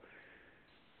well.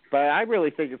 But I really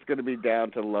think it's going to be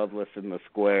down to Loveless and The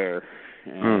Square,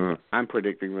 and I'm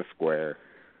predicting The Square.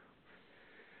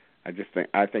 I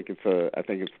think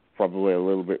it's probably a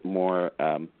little bit more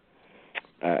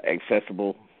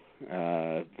accessible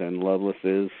than Loveless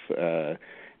is,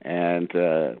 and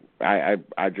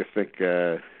I just think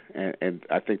and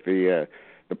I think the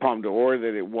Palme d'Or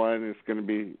that it won is going to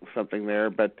be something there.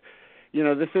 But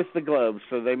this is the Globes,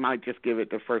 so they might just give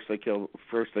it to First They Killed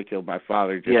My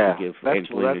Father, just to give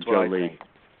Angelina Jolie.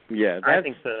 Yeah, I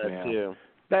think so too.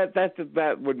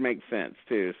 That would make sense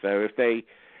too. So if they,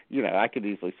 I could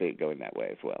easily see it going that way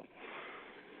as well.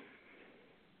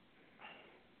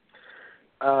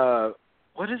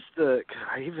 What is I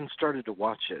even started to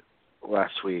watch it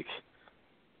last week.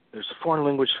 There's a foreign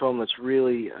language film that's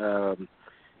really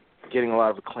getting a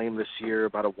lot of acclaim this year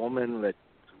about a woman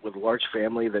with a large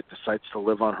family that decides to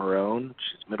live on her own.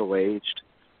 She's middle-aged.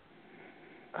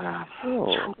 It's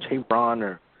from Tehran,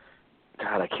 or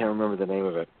God, I can't remember the name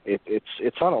of it.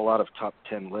 It's on a lot of top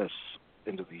 10 lists,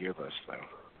 end of the year list though.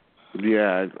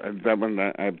 Yeah, that one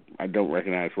I don't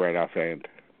recognize right offhand.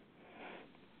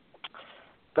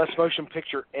 Best Motion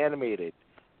Picture Animated,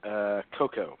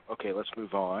 Coco. Okay, let's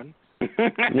move on.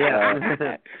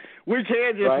 Yeah, we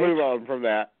can just move on from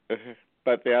that.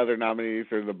 But the other nominees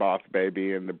are The Boss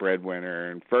Baby and The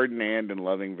Breadwinner and Ferdinand and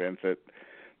Loving Vincent.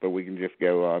 But we can just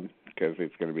go on because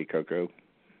it's going to be Coco.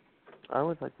 I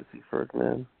would like to see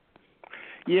Ferdinand.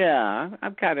 Yeah,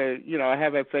 I'm kind of, I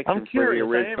have affection for the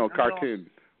original cartoon.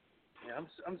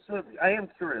 I am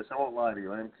curious. I won't lie to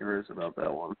you. I am curious about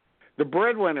that one. The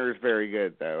Breadwinner is very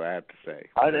good, though, I have to say.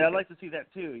 I'd like to see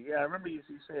that, too. Yeah, I remember you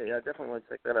saying. Yeah, I definitely want to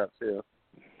check that out, too.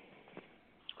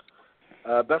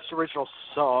 Best Original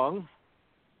Song.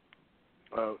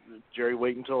 Jerry,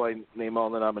 wait until I name all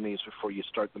the nominees before you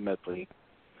start the medley.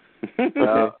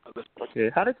 Okay.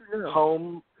 How did you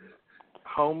know?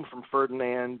 Home from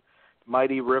Ferdinand,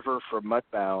 Mighty River from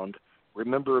Mudbound,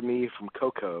 Remember Me from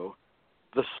Coco,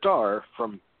 The Star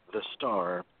from The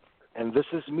Star, and This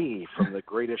Is Me from The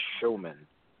Greatest Showman.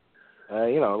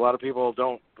 A lot of people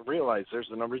don't realize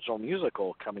there's an original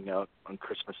musical coming out on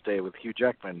Christmas Day with Hugh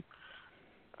Jackman.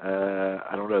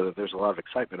 I don't know that there's a lot of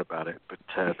excitement about it, but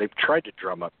they've tried to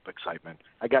drum up excitement.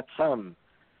 I got some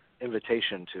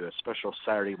invitation to a special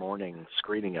Saturday morning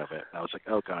screening of it, and I was like,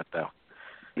 oh, God, no.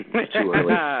 Too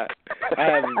early. I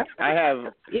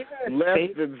have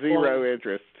less than zero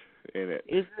interest in it.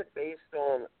 Isn't it based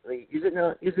on is it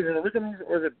an original music,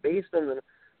 or is it based on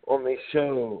the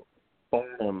show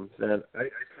Barnum?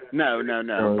 No.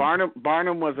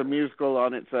 Barnum was a musical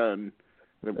on its own.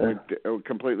 A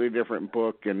completely different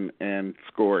book and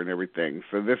score and everything.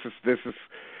 So this is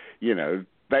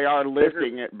they are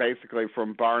lifting it basically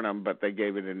from Barnum, but they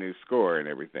gave it a new score and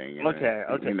everything. Okay.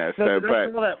 I saw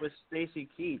that with Stacy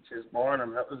Keach as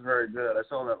Barnum. That was very good. I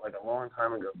saw that like a long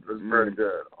time ago. It was very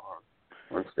good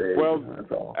on stage. Well,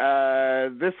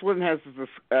 this one has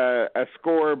a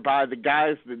score by the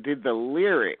guys that did the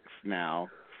lyrics now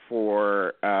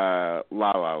for La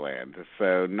La Land.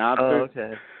 So not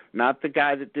the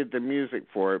guy that did the music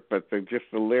for it, but just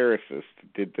the lyricist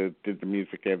did the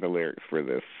music and the lyrics for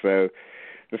this. So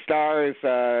The Star is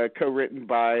co-written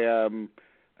by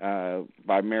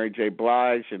Mary J.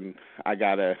 Blige, and I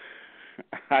got a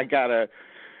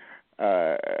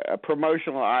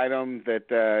promotional item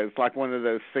that is like one of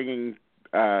those singing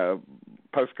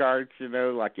postcards,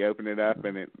 like you open it up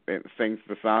and it sings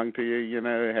the song to you.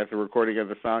 It has a recording of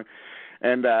the song,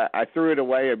 and I threw it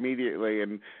away immediately.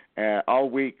 And all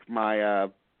week my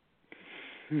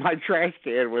trash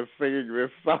can was singing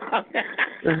this song.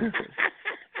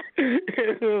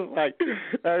 It was like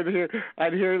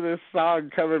I'd hear this song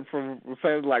coming from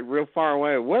sounding like real far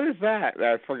away. What is that?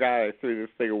 I forgot I threw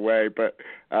this thing away, but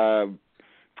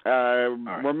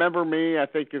right. Remember Me, I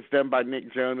think, is done by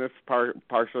Nick Jonas,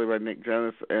 partially by Nick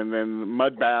Jonas, and then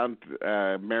Mudbound,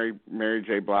 Mary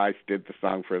J. Blige did the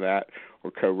song for that,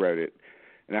 or co-wrote it,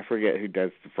 and I forget who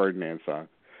does the Ferdinand song.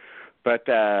 But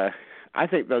I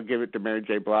think they'll give it to Mary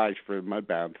J. Blige for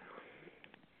Mudbound.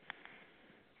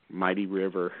 Mighty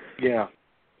River. Yeah.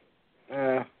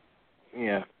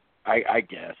 Yeah. I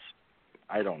guess.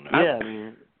 I don't know.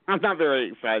 Yeah. I'm not very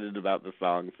excited about the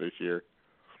songs this year.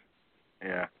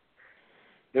 Yeah.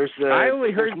 There's I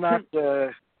only heard not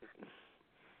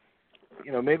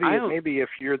maybe if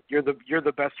you're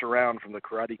the best around from the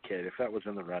Karate Kid, if that was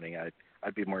in the running,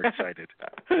 I'd be more excited.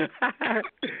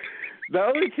 The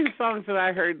only two songs that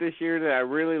I heard this year that I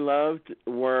really loved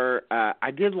were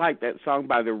I did like that song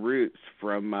by The Roots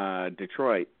from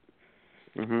Detroit.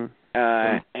 Mhm.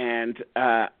 And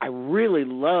I really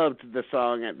loved the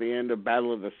song at the end of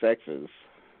Battle of the Sexes.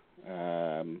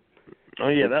 Oh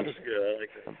yeah, that was good. I like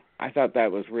that. I thought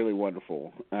that was really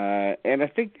wonderful. And I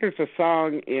think there's a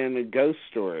song in A Ghost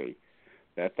Story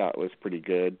that I thought was pretty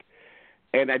good.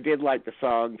 And I did like the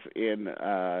songs in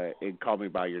Call Me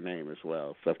By Your Name as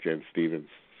well, Sufjan Stevens.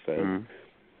 So,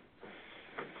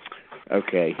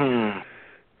 Okay.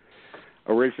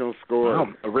 Original score.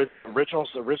 Wow.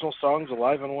 Original songs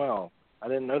alive and well. I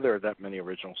didn't know there were that many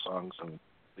original songs in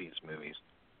these movies.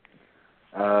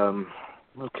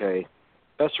 Okay.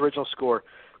 Best original score.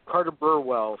 Carter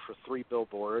Burwell for 3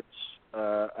 Billboards.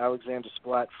 Alexander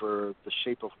Splat for The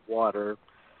Shape of Water.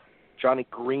 Johnny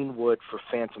Greenwood for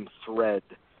Phantom Thread.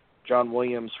 John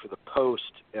Williams for The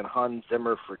Post. And Hans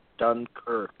Zimmer for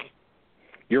Dunkirk.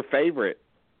 Your favorite.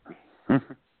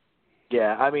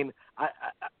 Yeah, I mean, I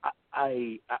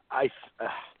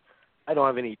don't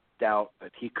have any doubt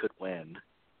that he could win,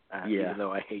 even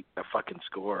though I hate the fucking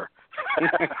score.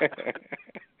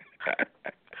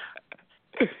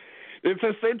 It's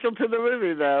essential to the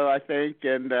movie, though, I think,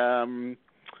 and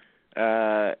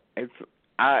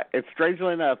it's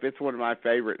strangely enough, it's one of my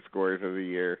favorite scores of the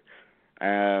year. So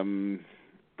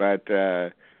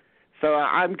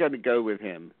I'm going to go with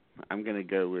him. I'm going to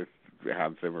go with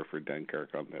Hans Zimmer for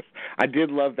Dunkirk on this. I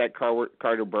did love that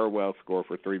Carter Burwell score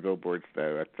for 3 Billboards,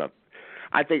 though.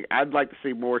 I think I'd like to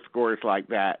see more scores like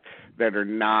that are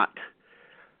not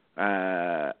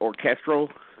orchestral,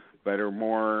 but are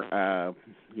more,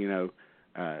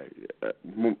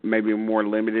 maybe a more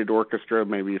limited orchestra,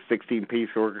 maybe a 16-piece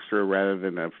orchestra rather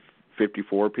than a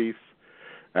 54-piece.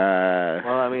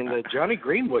 Well, I mean, the Johnny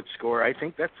Greenwood score, I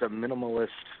think that's a minimalist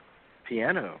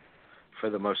piano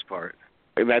for the most part.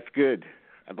 That's good.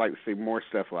 I'd like to see more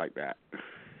stuff like that.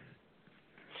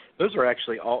 Those are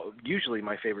actually usually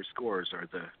my favorite scores are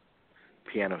the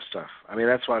piano stuff. I mean,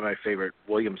 that's why my favorite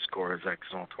Williams score is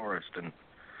Excellent Tourist, and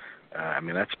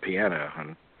that's piano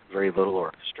and very little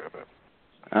orchestra, but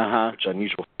which is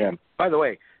unusual for him. By the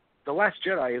way, The Last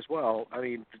Jedi as well. I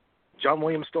mean, John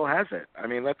Williams still has it. I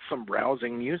mean, that's some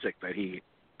rousing music that he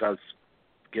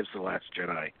gives The Last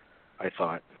Jedi, I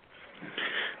thought.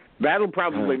 That'll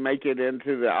probably make it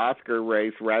into the Oscar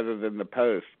race rather than The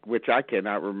Post, which I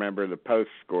cannot remember the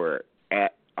Post score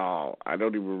at all. I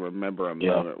don't even remember a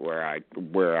moment where I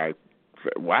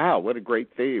said, wow, what a great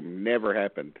theme. Never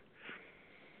happened.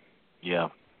 Yeah.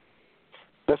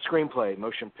 Best screenplay,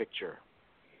 motion picture.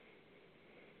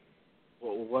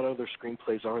 Well, what other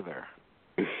screenplays are there?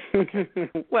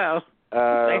 Well,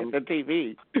 thanks to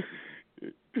TV.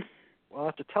 Well,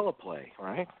 that's a teleplay,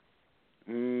 right?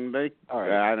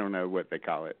 I don't know what they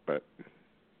call it, but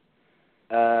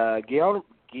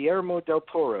Guillermo del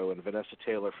Toro and Vanessa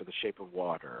Taylor for The Shape of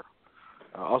Water.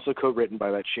 Also co-written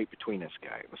by that Shape Between Us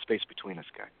guy, the Space Between Us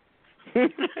guy.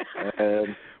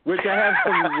 Which I have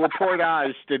some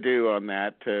reportage to do on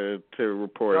that to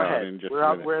report on in just a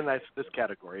minute. We're in this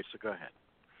category, so go ahead.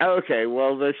 Okay,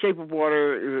 well, The Shape of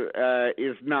Water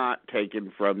is not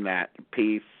taken from that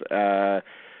piece.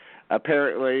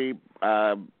 Apparently,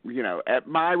 at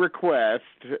my request,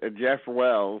 Jeff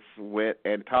Wells went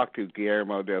and talked to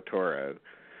Guillermo del Toro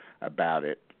about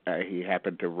it. He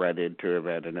happened to run into him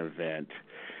at an event,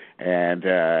 and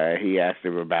he asked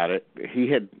him about it.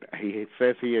 He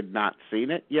says he had not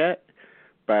seen it yet,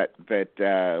 but that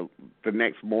the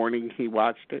next morning he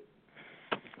watched it.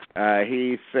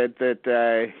 He said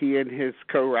that he and his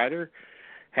co-writer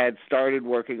had started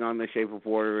working on The Shape of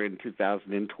Water in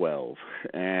 2012,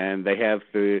 and they have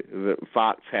the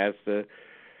Fox has the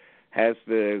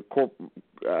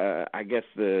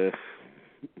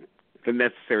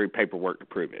necessary paperwork to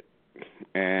prove it,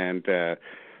 and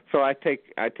so I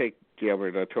take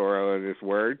Guillermo del Toro at his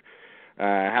word.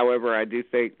 However, I do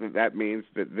think that means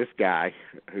that this guy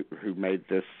who made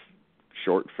this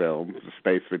short film, The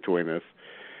Space Between Us,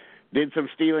 did some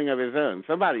stealing of his own.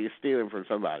 Somebody is stealing from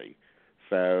somebody.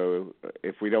 So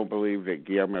if we don't believe that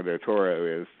Guillermo del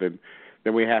Toro is, then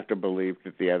we have to believe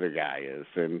that the other guy is.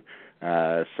 And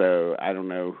so I don't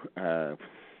know, I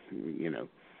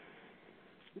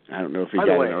don't know if he By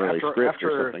got the way, an early script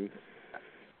or something.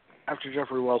 After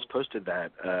Jeffrey Wells posted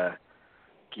that,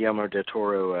 Guillermo del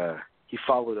Toro, he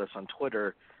followed us on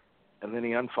Twitter, and then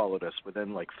he unfollowed us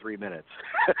within like 3 minutes.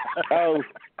 Oh.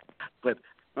 But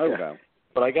no.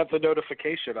 But I got the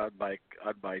notification on my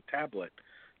tablet.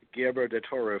 Guillermo del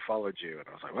Toro followed you, and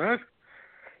I was like, what?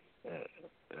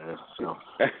 So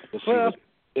this is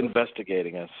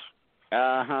investigating us.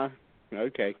 Uh-huh.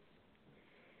 Okay.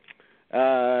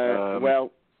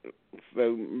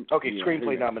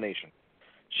 Screenplay nomination.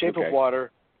 Shape of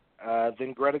Water,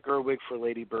 then Greta Gerwig for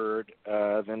Lady Bird,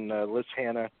 then Liz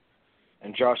Hannah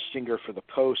and Josh Singer for The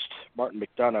Post, Martin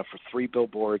McDonagh for Three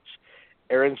Billboards,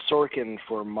 Aaron Sorkin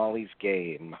for Molly's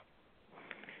Game.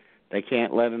 They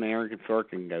can't let an Aaron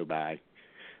Sorkin go by.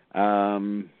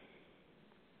 To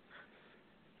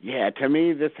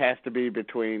me, this has to be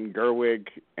between Gerwig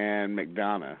and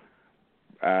McDonagh.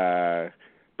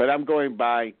 But I'm going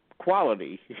by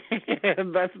quality.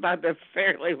 That's not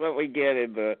necessarily what we get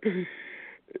in the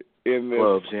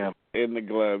Globes, yeah. In the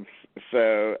Globes.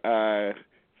 So I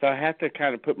have to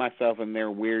kind of put myself in their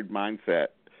weird mindset.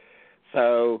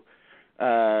 So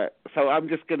I'm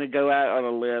just going to go out on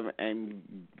a limb and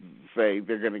say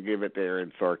they're going to give it to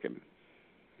Aaron Sorkin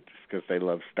just because they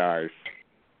love stars.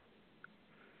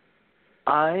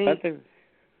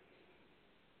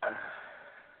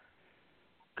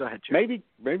 Go ahead, Jerry.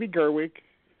 Maybe Gerwig.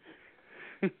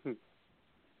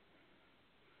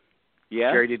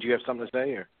 Yeah. Jerry, did you have something to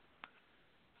say? Or?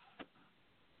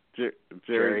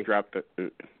 Jerry dropped it.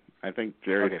 I think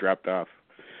Jerry dropped off.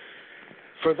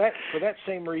 For that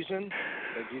same reason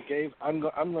that you gave, I'm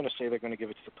going to say they're going to give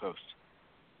it to The Post.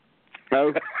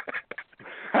 Oh.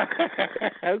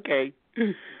 Okay.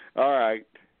 All right.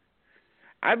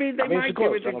 I mean, they might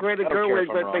give it to Greta Gerwig,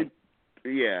 but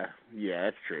yeah,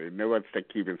 that's true. No one's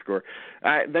keeping score.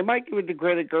 They might give it to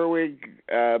Greta Gerwig,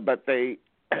 but they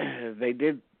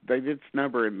did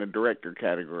snub her in the director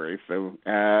category. So,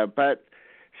 but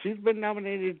she's been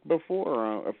nominated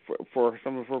before for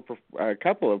some of her a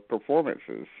couple of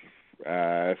performances.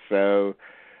 So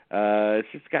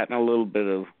she's gotten a little bit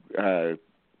of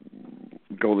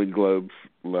Golden Globes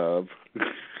love.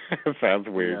 Sounds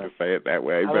weird to say it that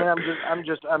way, but I'm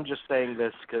just saying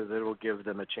this because it will give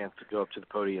them a chance to go up to the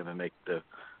podium and make the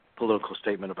political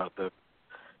statement about the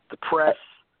press,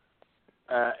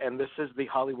 and this is the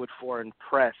Hollywood Foreign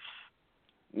Press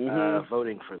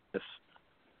voting for this.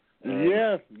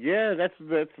 Yeah,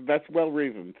 that's well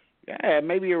reasoned. Yeah,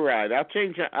 maybe you're right. I'll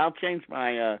change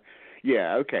my.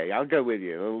 Okay, I'll go with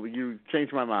you. You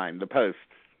changed my mind. The Post.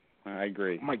 I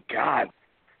agree. Oh my God,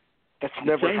 that's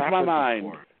never changed happened my mind.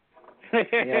 Before.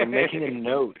 Yeah, I'm making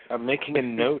a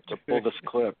note to pull this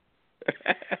clip.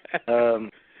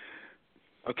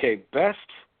 Okay,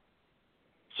 Best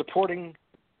Supporting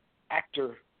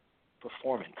Actor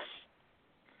Performance.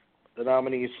 The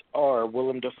nominees are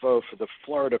Willem Dafoe for The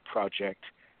Florida Project,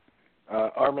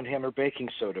 Arm & Hammer Baking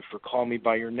Soda for Call Me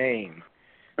By Your Name,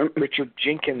 Richard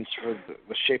Jenkins for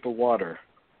The Shape of Water.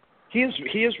 He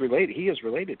is related. He is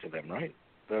related to them, right?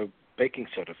 The baking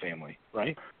soda family,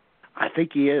 right? I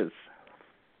think he is.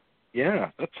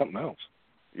 Yeah, that's something else.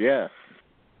 Yeah.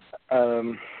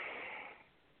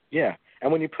 Yeah,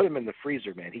 and when you put him in the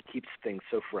freezer, man, he keeps things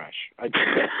so fresh. I just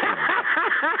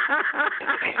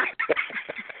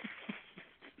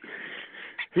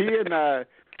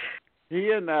He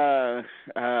and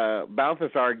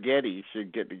Balthazar Getty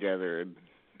should get together and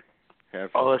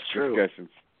have some discussions.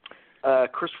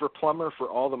 Christopher Plummer for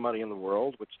All the Money in the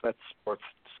World, which that's sports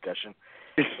discussion,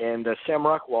 and Sam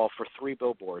Rockwell for Three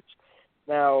Billboards.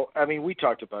 Now, I mean, we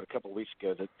talked about a couple of weeks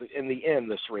ago that in the end,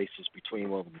 this race is between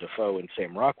Willem Dafoe and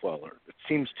Sam Rockwell. Or it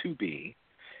seems to be,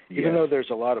 even though there's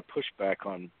a lot of pushback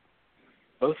on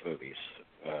both movies,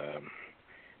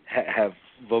 have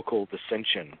vocal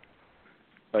dissension.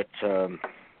 But I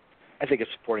think a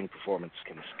supporting performance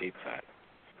can escape that.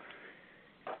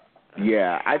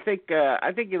 Yeah, I think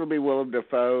it'll be Willem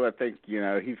Dafoe. I think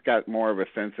he's got more of a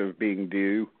sense of being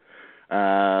due.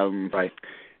 Right.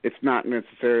 It's not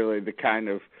necessarily the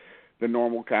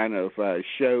normal kind of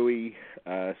showy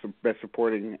best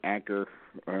supporting actor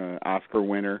Oscar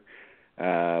winner.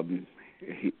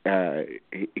 He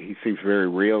seems very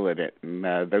real in it, and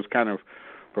those kind of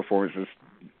performances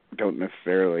don't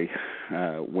necessarily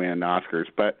win Oscars.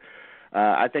 But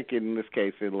I think in this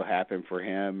case it'll happen for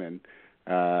him, and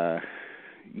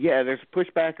there's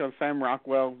pushback on Sam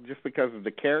Rockwell just because of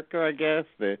the character, I guess,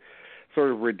 the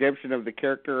sort of redemption of the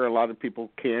character. A lot of people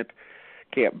can't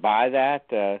buy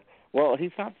that. Well,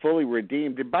 he's not fully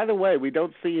redeemed. And by the way, we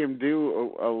don't see him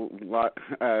do a lot.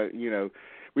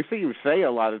 We see him say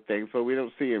a lot of things, but we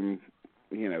don't see him,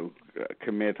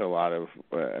 commit a lot of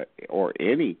or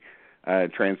any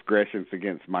transgressions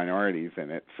against minorities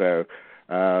in it. So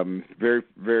very,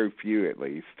 very few at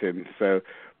least. And so,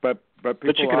 but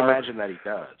you can imagine that he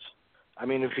does. I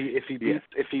mean, if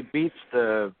he beats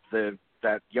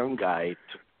that young guy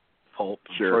to pulp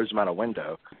and throws him out a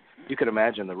window, you could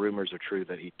imagine the rumors are true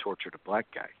that he tortured a black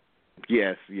guy.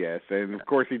 Yes, and of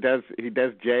course he does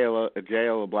jail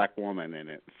a black woman in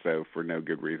it, so for no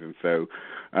good reason. So,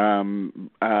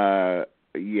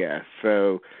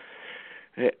 So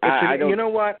I don't. You know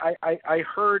what? I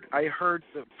heard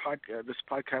this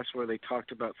podcast where they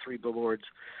talked about Three Billboards.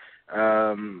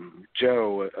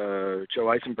 Joe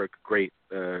Eisenberg, great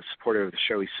supporter of the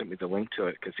show, he sent me the link to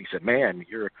it because he said, "Man,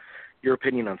 your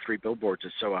opinion on Three Billboards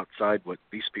is so outside what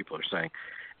these people are saying."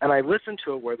 And I listened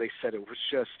to it where they said it was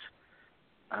just,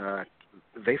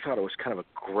 they thought it was kind of a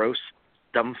gross,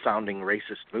 dumbfounding,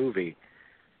 racist movie.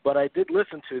 But I did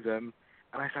listen to them,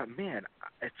 and I thought, man,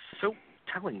 it's so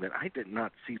telling that I did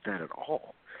not see that at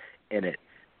all in it.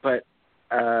 But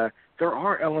there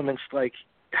are elements like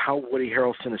how Woody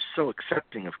Harrelson is so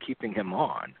accepting of keeping him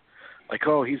on. Like,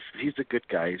 oh, he's a good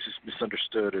guy, he's just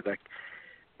misunderstood, or that.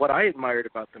 What I admired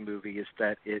about the movie is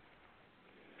that it,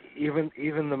 even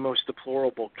the most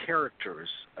deplorable characters,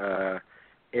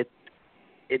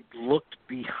 it looked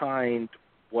behind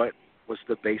what was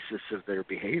the basis of their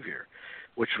behavior,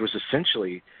 which was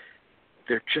essentially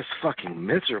they're just fucking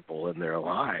miserable in their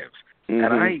lives. Mm-hmm.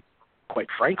 And I, quite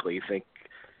frankly, think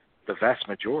the vast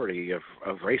majority of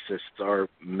racists are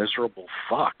miserable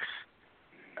fucks.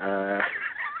 And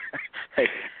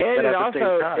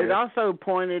it also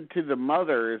pointed to the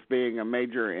mother as being a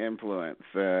major influence,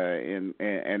 and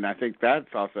I think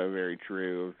that's also very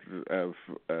true of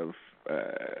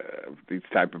these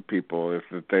type of people, is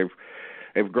that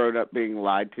they've grown up being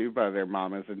lied to by their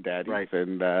mamas and daddies, right.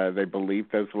 And they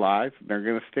believe those lies, and they're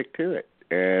going to stick to it,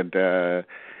 and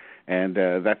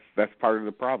that's part of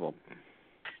the problem.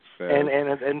 So.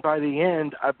 And by the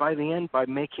end, by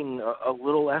making a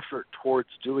little effort towards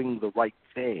doing the right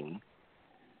thing,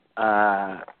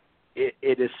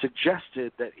 it is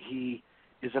suggested that he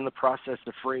is in the process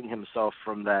of freeing himself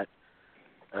from that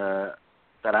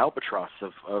albatross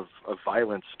of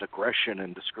violence and aggression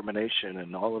and discrimination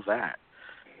and all of that.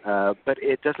 But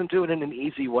it doesn't do it in an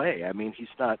easy way. I mean,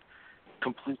 he's not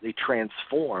completely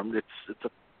transformed. It's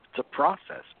a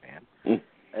process, man. Mm.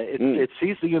 It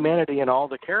sees the humanity in all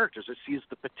the characters. It sees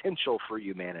the potential for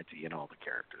humanity in all the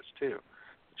characters too,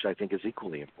 which I think is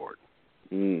equally important.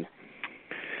 Mm.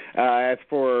 As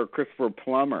for Christopher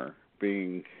Plummer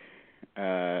being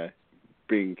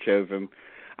chosen,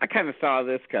 I kind of saw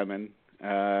this coming.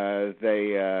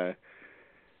 They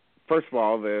first of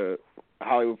all, the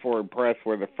Hollywood Foreign Press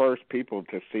were the first people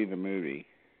to see the movie,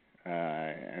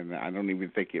 and I don't even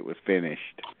think it was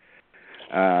finished.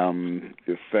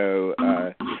 So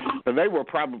they were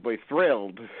probably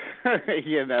thrilled,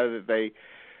 that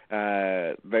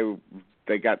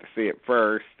they got to see it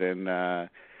first,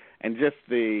 and just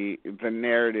the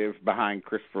narrative behind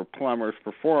Christopher Plummer's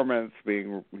performance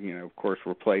being, of course,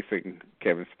 replacing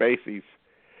Kevin Spacey's,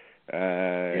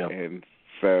 and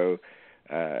so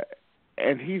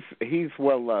and he's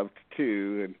well loved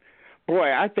too, and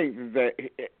boy, I think that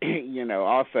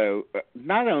also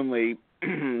not only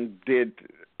did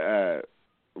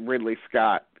Ridley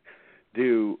Scott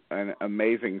do an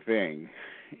amazing thing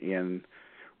in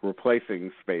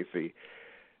replacing Spacey,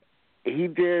 he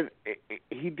did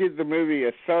the movie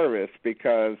a service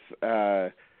because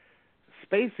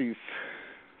Spacey's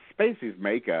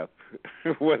makeup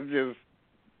was just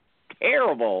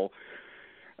terrible.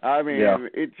 I mean,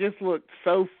 It just looked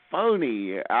so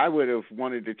phony. I would have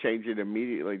wanted to change it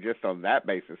immediately just on that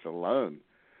basis alone.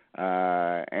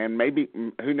 And maybe,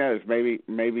 who knows,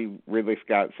 maybe Ridley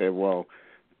Scott said, well,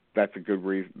 that's a good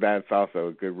reason. That's also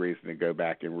a good reason to go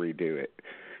back and redo it,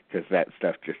 because that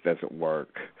stuff just doesn't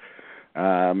work.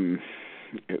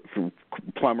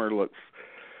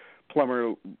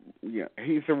 Plummer,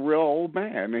 he's a real old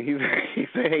man. He's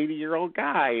an 80-year-old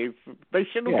guy. They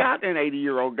should have gotten an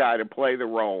 80-year-old guy to play the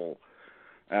role.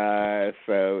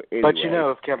 So anyway. But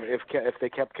if they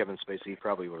kept Kevin Spacey, he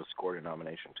probably would have scored a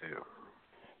nomination too.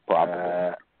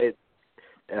 Probably.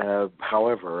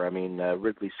 However, I mean,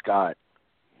 Ridley Scott.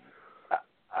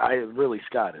 Ridley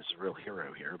Scott is a real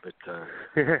hero here, but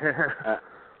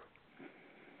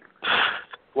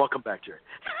welcome back, Jerry.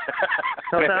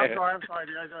 I'm sorry,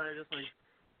 dude. I just like,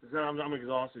 I'm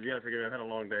exhausted. You gotta forgive me. I've had a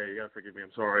long day. You gotta forgive me.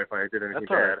 I'm sorry if I did anything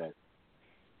That's all bad. right.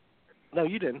 No,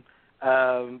 you didn't.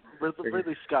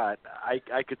 Ridley Scott,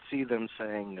 I could see them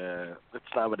saying, let's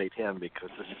nominate him because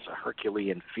this is a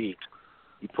Herculean feat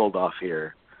he pulled off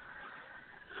here.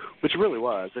 Which really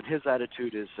was. And his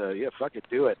attitude is, yeah, fuck it,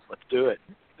 do it. Let's do it.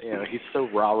 You know, he's so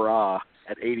rah-rah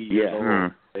at 80 years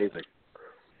old. Amazing.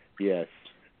 Yes.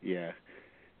 Yeah.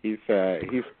 He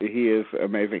is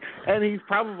amazing. And he's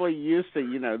probably used to,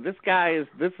 you know, this is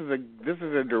a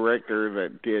director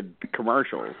that did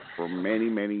commercials for many,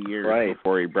 many years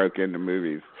before he broke into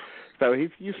movies. So he's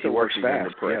used to working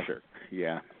under pressure.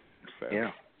 Yeah. So.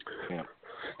 Yeah.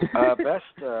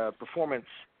 Best performance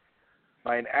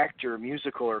by an actor,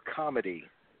 musical or comedy.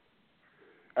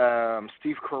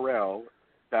 Steve Carell,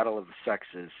 Battle of the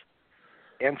Sexes.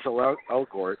 Ansel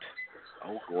Elgort,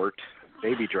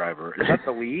 Baby Driver. Is that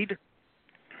the lead? Is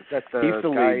that the He's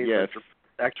the guy, lead, yes.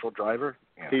 the actual driver?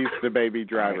 Yeah. He's the baby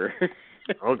driver.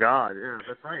 Oh, God, yeah,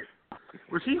 that's right.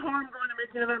 Was he harmed during the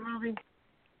making of that movie?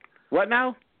 What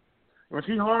now? Was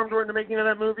he harmed during the making of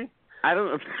that movie? I don't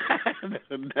know.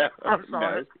 No, I'm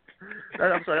sorry. No.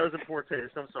 I'm sorry, that was in poor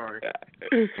taste. I'm sorry.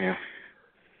 Yeah.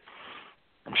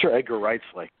 I'm sure Edgar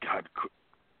Wright's like, God,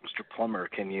 Mr. Plummer,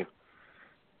 can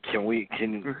we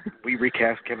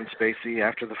recast Kevin Spacey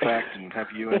after the fact and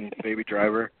have you and Baby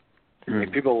Driver?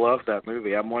 Like, people love that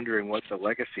movie. I'm wondering what the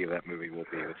legacy of that movie will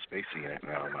be with Spacey in it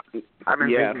now.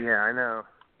 Yeah, I know.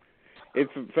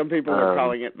 It's some people are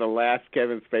calling it the last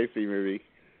Kevin Spacey movie.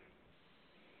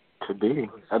 Could be.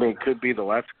 I mean, it could be the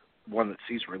last one that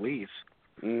sees release.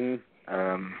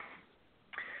 Mm-hmm.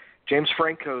 James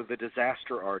Franco, The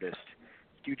Disaster Artist.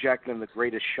 Hugh Jackman, The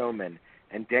Greatest Showman,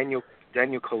 and Daniel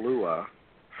Kaluuya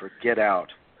for Get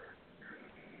Out.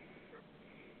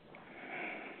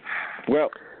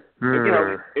 Well, you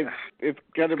know, it's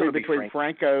going to be between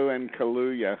Franco and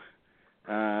Kaluuya,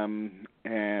 and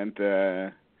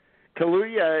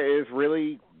Kaluuya is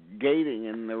really gating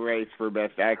in the race for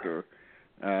Best Actor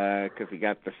because he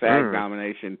got the SAG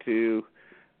nomination too.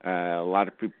 A lot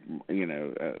of people, you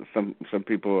know, some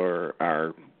people are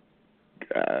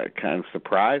kind of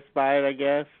surprised by it, I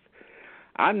guess.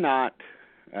 I'm not.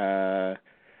 I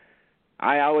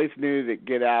always knew that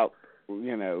Get Out,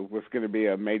 you know, was going to be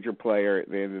a major player at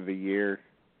the end of the year,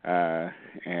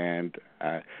 and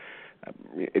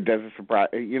it doesn't surprise.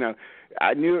 You know,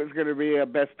 I knew it was going to be a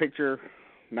Best Picture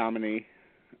nominee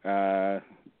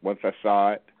once I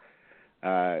saw it.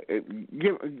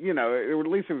 You know, at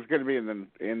least it was going to be in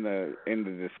the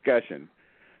discussion,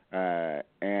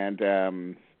 and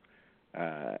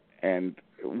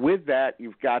with that,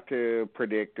 you've got to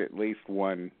predict at least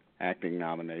one acting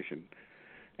nomination,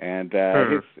 and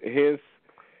his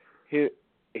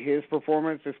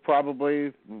performance is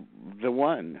probably the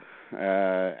one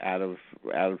out of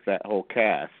that whole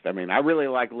cast. I mean, I really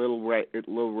like Lil Ray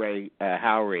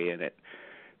Howery in it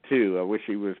too. I wish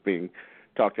he was being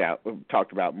talked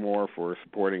about more for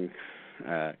supporting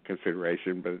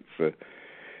consideration, but it's a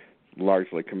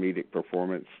largely comedic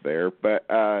performance there. But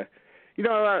you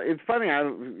know, it's funny.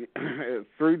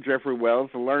 Through Jeffrey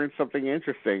Wells, I learned something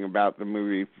interesting about the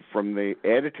movie from the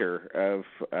editor of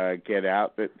Get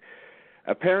Out. That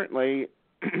apparently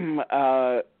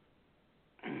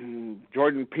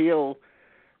Jordan Peele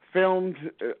filmed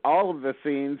all of the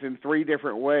scenes in three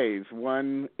different ways.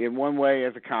 One way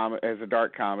as a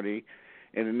dark comedy,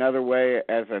 in another way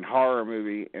as a horror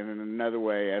movie, and in another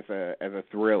way as a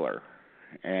thriller.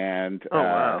 And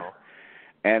wow.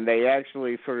 And they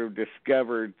actually sort of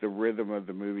discovered the rhythm of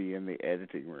the movie in the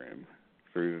editing room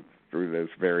through those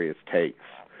various takes.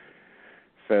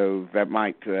 So that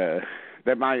might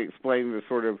explain the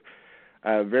sort of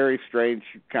very strange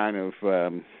kind of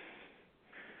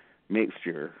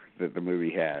mixture that the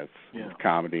movie has, with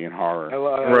comedy and horror.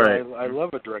 I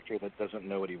love a director that doesn't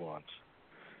know what he wants.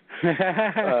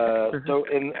 So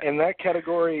in that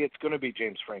category, it's going to be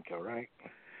James Franco, right?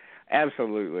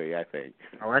 Absolutely, I think.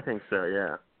 Oh, I think so,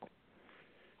 yeah.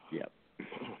 Yep.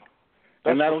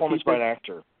 Best performance by an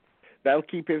actor. That'll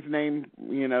keep his name,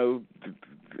 you know,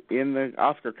 in the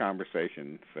Oscar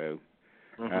conversation. So,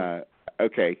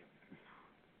 okay.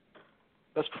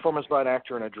 Best performance by an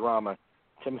actor in a drama.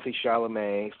 Timothée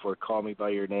Chalamet for Call Me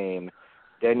By Your Name.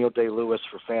 Daniel Day-Lewis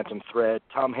for Phantom Thread.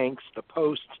 Tom Hanks, The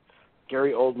Post.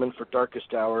 Gary Oldman for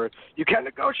Darkest Hour. You can't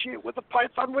negotiate with a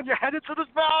python when your head is in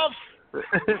his mouth.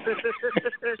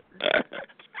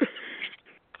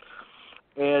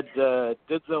 And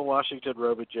Denzel Washington,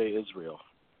 Roman J. Israel.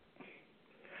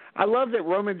 I love that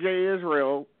Roman J.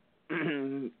 Israel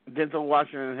Denzel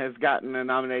Washington has gotten a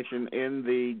nomination in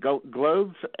the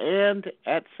Globes and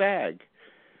at SAG,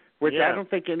 which I don't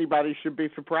think anybody should be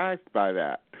surprised by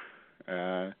that.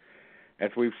 As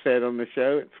we've said on the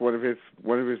show, it's one of his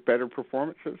better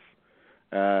performances.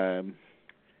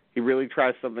 He really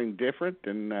tries something different,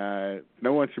 and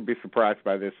no one should be surprised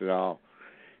by this at all,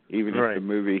 even if the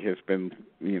movie has been,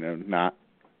 not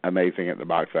amazing at the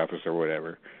box office or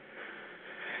whatever.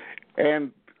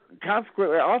 And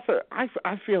consequently, also,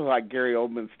 I feel like Gary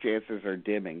Oldman's chances are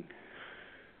dimming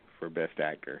for Best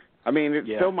Actor. I mean, it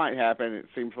still might happen. It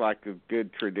seems like a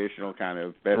good traditional kind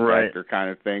of Best Actor kind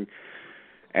of thing.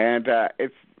 And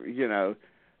it's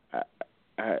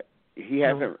he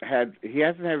hasn't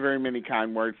had very many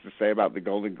kind words to say about the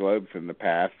Golden Globes in the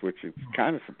past, which is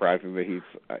kind of surprising that he's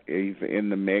in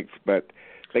the mix. But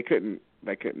they couldn't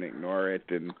ignore it,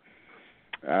 and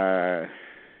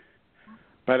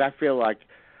but I feel like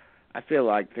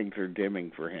things are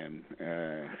dimming for him.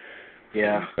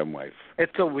 In some ways.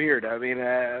 It's so weird. I mean,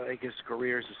 I guess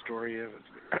career is a story of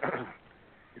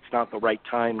it's not the right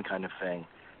time kind of thing.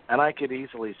 And I could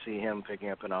easily see him picking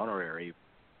up an honorary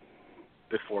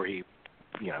before he,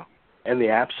 in the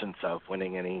absence of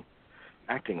winning any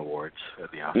acting awards at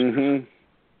the Oscars. Mm-hmm.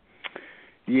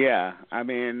 Yeah, I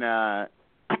mean,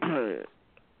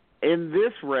 in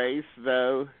this race,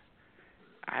 though,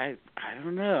 I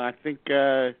don't know. I think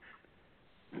I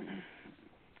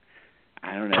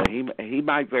don't know. He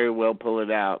might very well pull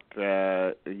it out,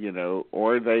 or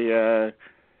they.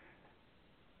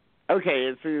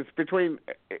 Okay, it's between.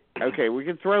 Okay, we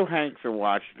can throw Hanks or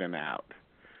Washington out.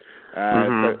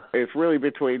 So it's really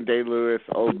between Day-Lewis,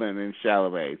 Oldman, and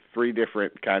Chalamet. Three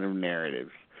different kind of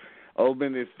narratives.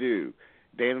 Oldman is due.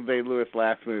 Daniel Day-Lewis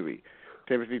last movie.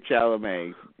 Timothy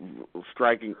Chalamet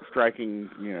striking,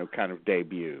 kind of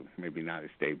debut. Maybe not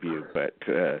his debut, but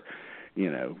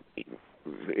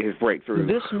his breakthrough.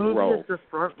 This movie role. is the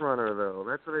front runner, though.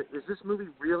 That's what. Is this movie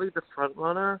really the front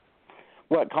runner?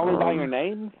 What? Call Me by Your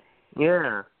Name?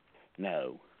 Yeah.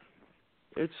 No.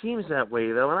 It seems that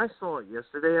way, though, and I saw it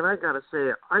yesterday, and I gotta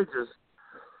say, I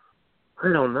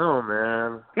don't know,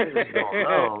 man. I just don't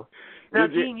know. Now,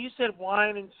 Dean, you said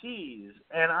wine and cheese,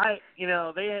 and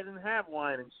they didn't have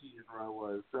wine and cheese where I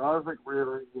was, so I was like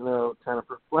really, kind of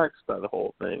perplexed by the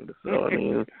whole thing. So I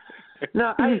mean,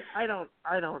 no, I don't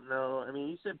know. I mean,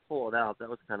 you said pull it out. That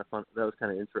was kind of fun. That was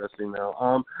kind of interesting,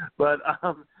 though. But I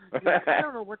don't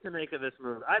know what to make of this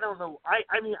movie. I don't know.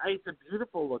 I mean, it's a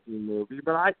beautiful looking movie,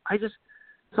 but I just.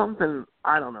 Something,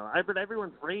 I don't know. But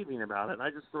everyone's raving about it, and I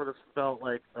just sort of felt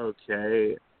like,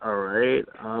 okay, all right,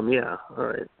 yeah, all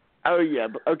right. Oh yeah,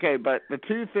 okay. But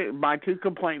my two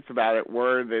complaints about it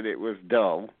were that it was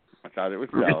dull. I thought it was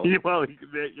dull. Well,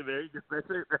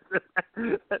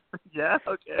 yeah,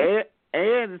 okay.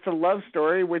 And it's a love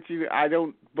story, which I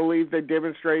don't believe they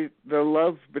demonstrate the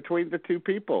love between the two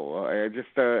people. I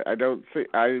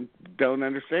don't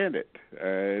understand it.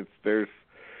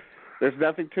 There's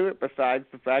nothing to it besides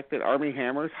the fact that Armie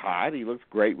Hammer's hot. He looks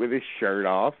great with his shirt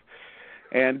off,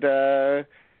 and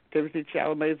Timothy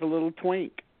Chalamet is a little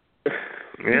twink.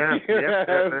 Yeah,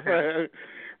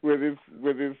 with his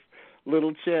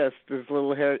little chest, his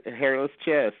little hairless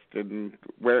chest, and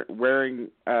wearing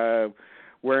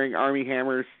Armie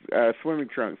Hammer's swimming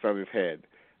trunks on his head.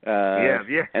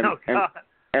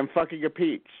 And fucking a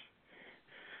peach.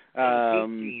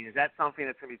 Is that something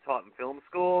that's going to be taught in film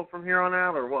school from here on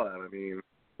out, or what? I mean,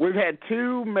 we've had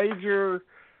two major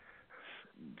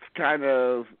kind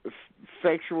of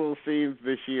sexual scenes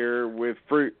this year with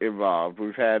fruit involved.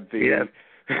 We've had the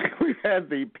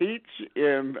peach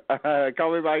in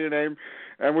Call Me by Your Name,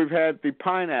 and we've had the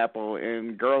pineapple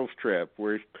in Girls Trip,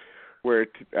 where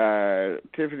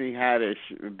Tiffany Haddish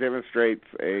demonstrates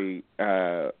a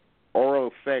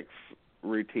oral sex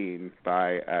routine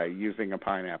by using a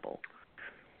pineapple.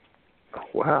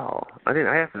 Wow! I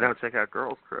have to now check out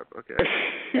Girls Trip. Okay.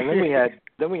 And then we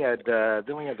had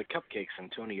the cupcakes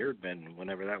and Tony Erdman,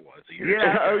 whenever that was. A year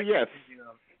yeah. ago. Oh yes.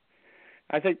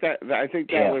 I think that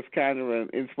was kind of an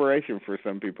inspiration for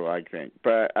some people. I think,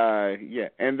 but yeah.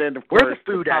 And then of course we're the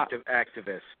food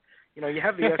activists. You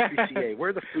have the SPCA.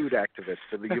 We're the food activists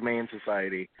for the Humane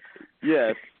Society.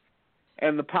 Yes.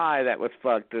 And the pie that was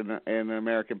fucked in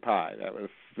American Pie. That was.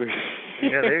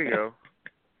 Yeah, there you go.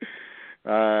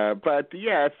 But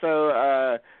yeah,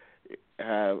 so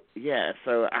so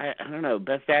I don't know.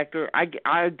 Best actor. I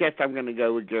guess I'm going to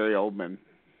go with Gary Oldman.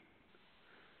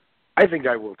 I think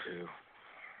I will too.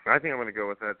 I think I'm going to go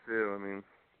with that too. I mean.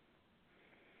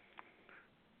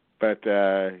 But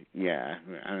yeah,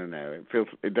 I don't know.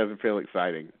 It doesn't feel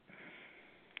exciting.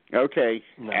 Okay,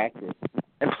 no. actor.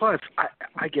 And plus,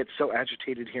 I get so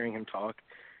agitated hearing him talk.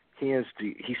 He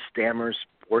stammers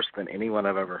worse than anyone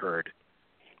I've ever heard.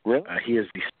 Really? He is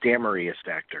the stammeriest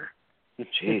actor.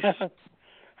 Jeez.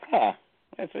 Huh.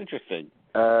 That's interesting.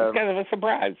 It's kind of a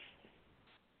surprise.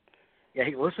 Yeah,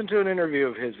 listen to an interview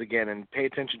of his again and pay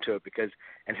attention to it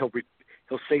and he'll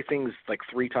say things like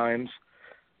 3 times.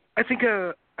 I think,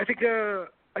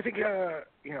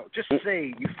 just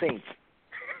say you think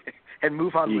and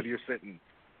move on with your sentence.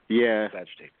 Yeah. It's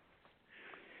agitating.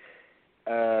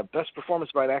 Best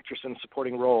performance by an actress in a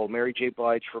supporting role: Mary J.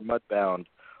 Blige for Mudbound,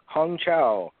 Hong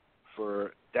Chow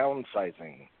for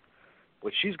Downsizing,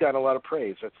 which she's gotten a lot of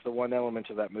praise. That's the one element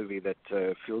of that movie that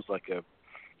feels like a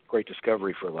great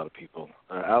discovery for a lot of people.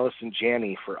 Allison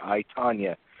Janney for I,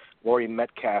 Tonya, Laurie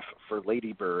Metcalf for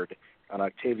Lady Bird, and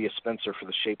Octavia Spencer for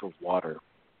The Shape of Water.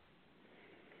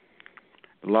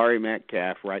 Laurie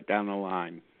Metcalf, right down the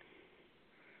line.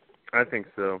 I think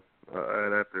so.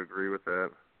 I'd have to agree with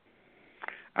that.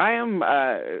 I am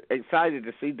excited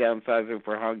to see Downsizing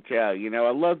for Hong Chow. You know,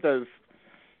 I love those.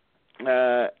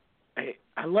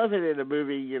 I love it in a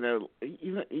movie. You know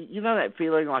that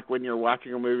feeling like when you're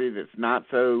watching a movie that's not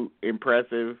so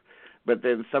impressive, but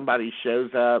then somebody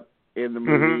shows up in the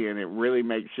movie and it really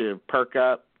makes you perk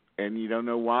up, and you don't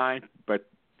know why, but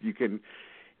you can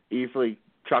easily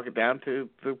chalk it down to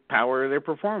the power of their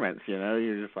performance. You know,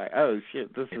 you're just like, oh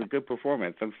shit, this is a good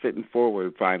performance. I'm sitting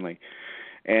forward finally.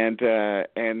 And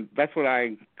that's what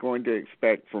I'm going to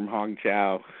expect from Hong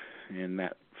Chow in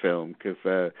that film, because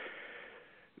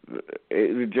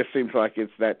it just seems like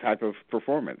it's that type of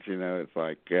performance. You know, it's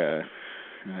like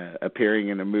appearing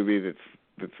in a movie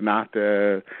that's not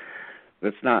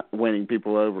winning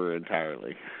people over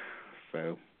entirely.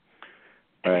 So,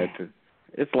 but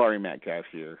it's Laurie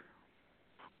Metcalf's year.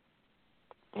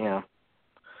 Yeah.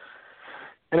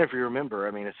 And if you remember,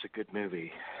 I mean, it's a good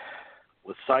movie.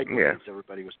 With Sideways,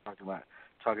 everybody was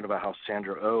talking about how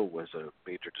Sandra Oh was a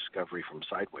major discovery from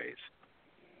Sideways.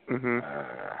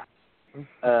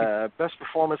 Best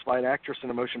performance by an actress in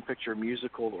a motion picture,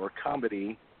 musical, or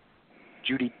comedy: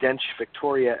 Judi Dench,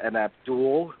 Victoria and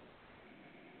Abdul.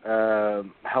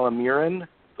 Helen Mirren,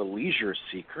 The Leisure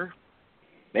Seeker.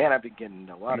 Man, I've been getting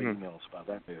a lot of emails about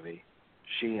that movie.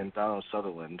 She and Donald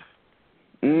Sutherland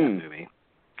in that movie.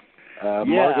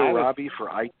 Margot Robbie for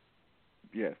I.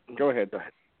 Yeah, go ahead.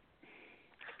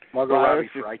 Margot Robbie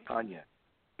for I, Tonya.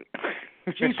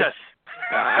 Jesus.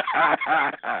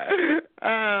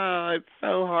 Oh, it's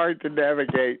so hard to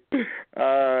navigate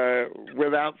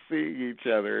without seeing each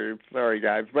other. Sorry,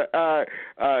 guys, but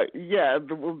yeah,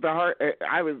 the heart.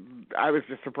 I was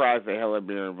just surprised that Helen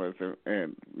Mirren was,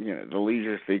 and you know, The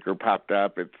Leisure Seeker popped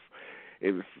up. It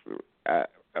was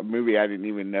a movie I didn't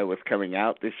even know was coming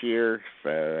out this year,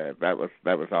 so that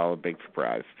was all a big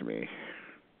surprise to me.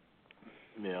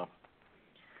 Yeah.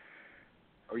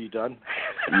 Are you done?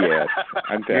 Yes,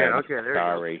 I'm done. Yeah, okay,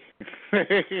 sorry.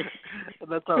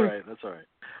 That's all right.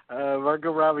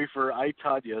 Margot Robbie for I,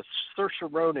 Tonya, Saoirse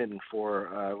Ronan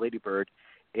for Lady Bird,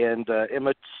 and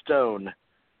Emma Stone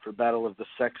for Battle of the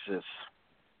Sexes.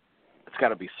 It's got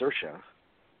to be Saoirse.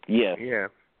 Yeah. Yeah.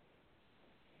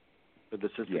 But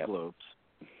this is the Globes.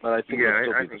 But I think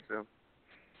I think so.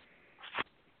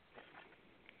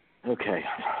 Okay.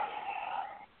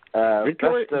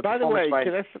 Victoria, by the way,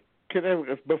 can I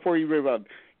before you move on,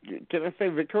 can I say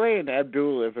Victoria and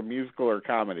Abdul as a musical or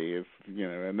comedy is, you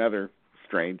know, another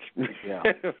strange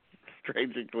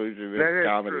strange inclusion in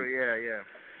comedy. True. Yeah.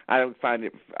 I don't find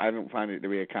it to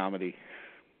be a comedy.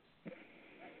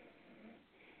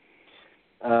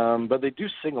 But they do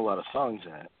sing a lot of songs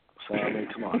in it. So I mean,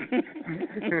 come on.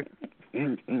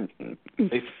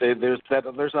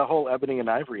 There's a whole Ebony and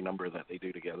Ivory number that they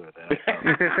do together.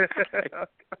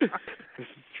 This is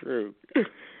true.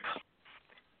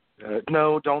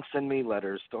 No, don't send me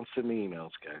letters. Don't send me emails,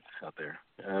 guys out there.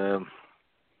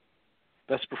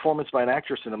 Best performance by an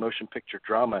actress in a motion picture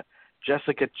drama: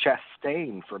 Jessica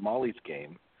Chastain for Molly's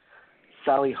Game,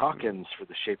 Sally Hawkins for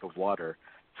The Shape of Water,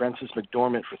 Frances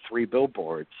McDormand for 3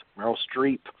 Billboards, Meryl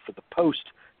Streep for The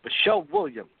Post, Michelle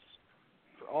Williams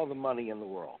for All the Money in the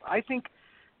World. I think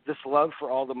this love for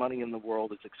All the Money in the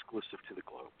World is exclusive to the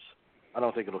Globes. I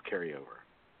don't think it'll carry over,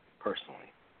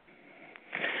 personally.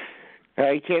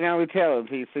 You can't always tell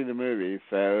until you see the movie,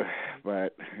 so,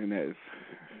 but who knows?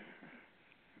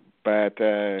 But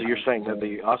so you're saying that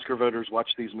the Oscar voters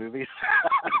watch these movies?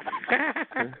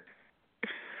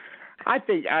 I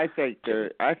think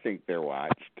they're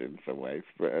watched in some ways,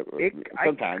 but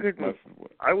sometimes.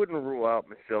 I wouldn't rule out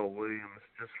Michelle Williams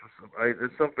just for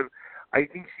there's something. I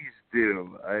think she's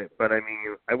due, but I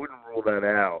mean, I wouldn't rule that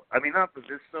out. I mean, not for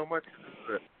this so much.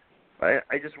 This is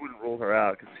I just wouldn't rule her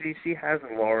out because she has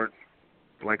a large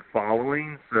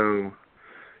following. So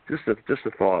just a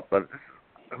thought. But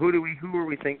who are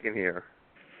we thinking here?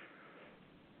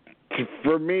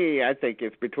 For me, I think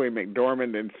it's between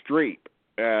McDormand and Streep.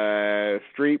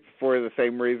 Streep for the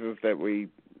same reasons that we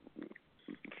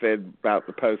said about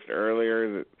the Post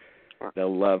earlier, that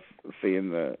they'll love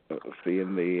seeing the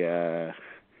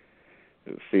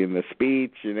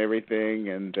speech and everything,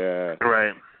 and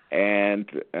right. And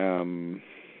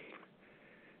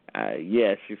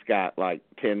yeah, she's got like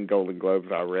 10 Golden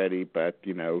Globes already, but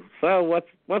so what's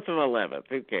an 11th?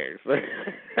 Who cares?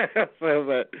 So,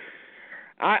 but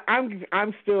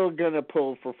I'm still gonna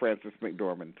pull for Frances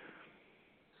McDormand.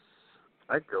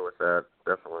 I'd go with that,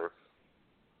 definitely.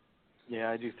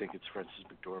 Yeah, I do think it's Frances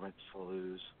McDormand to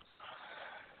lose.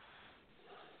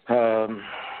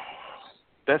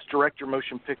 Best Director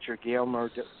Motion Picture, Guillermo.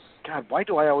 God, why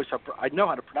do I always have? I know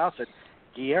how to pronounce it.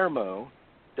 Guillermo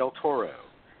del Toro,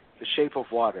 The Shape of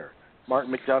Water.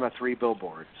 Martin McDonagh, 3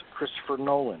 Billboards. Christopher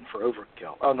Nolan for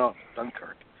Overkill. Oh no,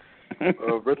 Dunkirk.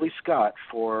 Ridley Scott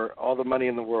for All the Money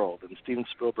in the World, and Steven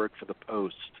Spielberg for The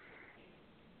Post.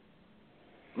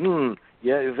 Yeah,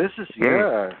 this is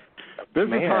This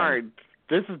Man. is hard.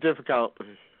 This is difficult.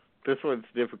 This one's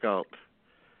difficult.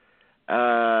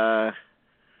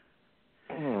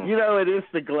 It is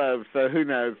the Globes, so who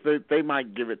knows? They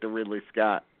might give it to Ridley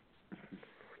Scott.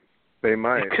 They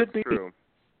might. It could be. True.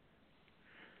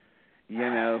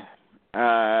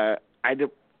 I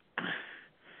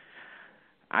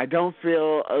don't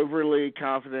feel overly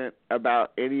confident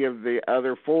about any of the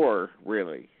other 4,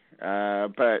 really.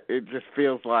 But it just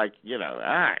feels like,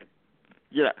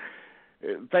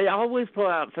 they always pull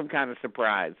out some kind of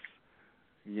surprise.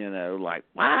 Like,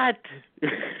 what?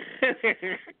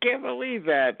 Can't believe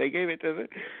that. They gave it to the...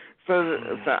 So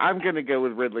I'm going to go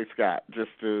with Ridley Scott,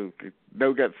 just to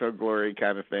no guts, no glory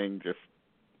kind of thing. Just.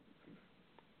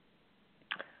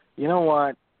 You know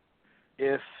what?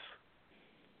 If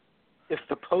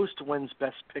The Post wins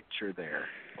Best Picture there,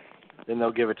 then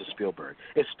they'll give it to Spielberg.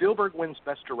 If Spielberg wins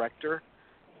Best Director,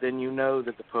 then you know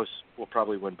that The Post will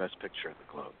probably win Best Picture at the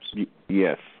Globes.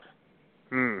 Yes.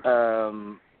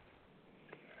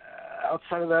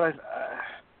 Outside of that,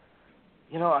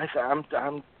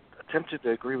 I'm tempted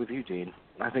to agree with you, Dean.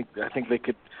 I think they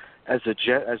could, as a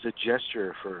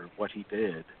gesture for what he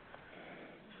did,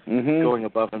 going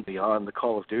above and beyond the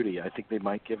Call of Duty, I think they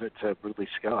might give it to Ridley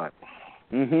Scott.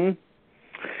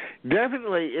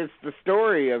 Definitely, it's the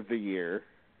story of the year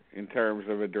in terms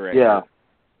of a director. Yeah.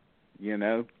 Yeah. And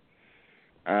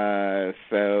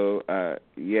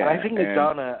I think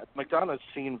McDonagh's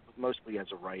seen mostly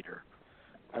as a writer.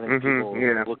 I think people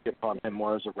look upon him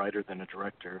more as a writer than a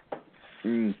director.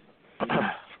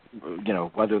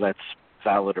 Whether that's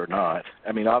valid or not.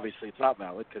 I mean, obviously it's not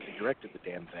valid because he directed the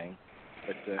damn thing.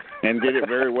 But, and did it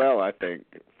very well, I think,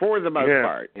 for the most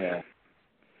part. Yeah.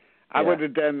 I would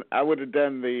have done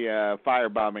the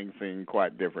firebombing thing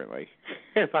quite differently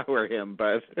if I were him,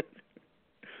 but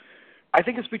I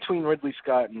think it's between Ridley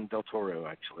Scott and Del Toro,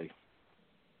 actually.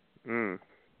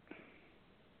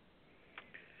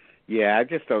 Yeah, I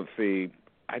just don't see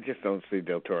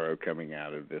Del Toro coming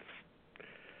out of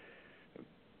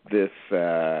this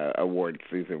award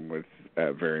season with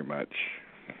very much.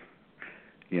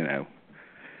 You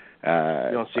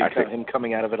don't see him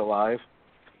coming out of it alive.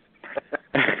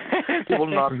 He will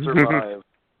not survive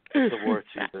the award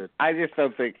season. I just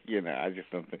don't think.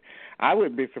 I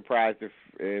wouldn't be surprised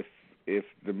if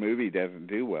the movie doesn't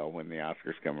do well when the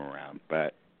Oscars come around,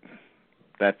 but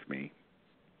that's me.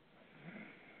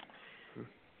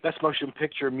 Best Motion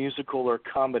Picture, Musical, or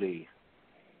Comedy.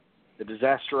 The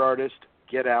Disaster Artist,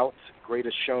 Get Out,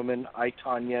 Greatest Showman, I,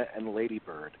 Tonya, and Lady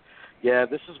Bird. Yeah,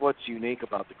 this is what's unique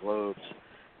about the Globes.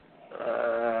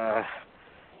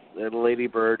 Lady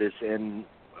Bird is in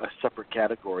a separate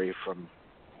category from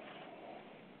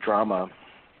drama.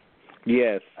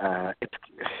 Yes.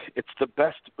 It's the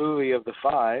best movie of the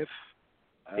 5.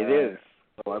 It is.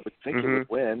 So I would think it would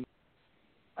win.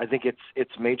 I think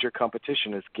its major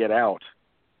competition is Get Out.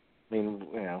 I mean,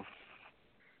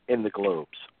 in the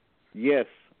Globes. Yes,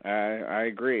 I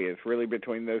agree. It's really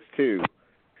between those two.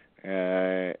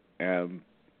 I'm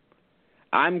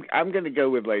going to go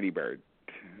with Lady Bird,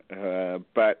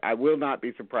 but I will not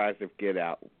be surprised if Get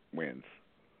Out wins.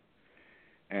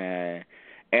 And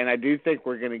I do think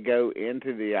we're going to go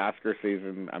into the Oscar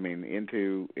season. I mean,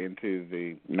 into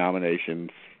the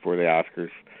nominations for the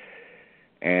Oscars,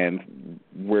 and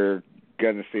we're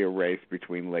going to see a race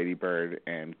between Lady Bird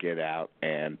and Get Out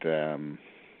and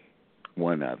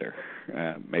one other,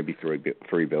 maybe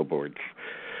three Billboards.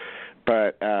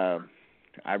 But I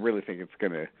really think it's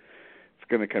going to it's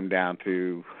going to come down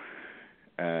to,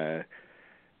 the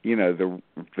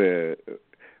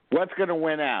what's going to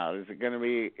win out. Is this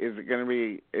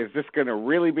going to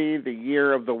really be the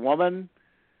year of the woman?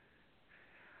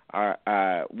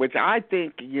 Which I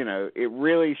think, it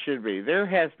really should be. There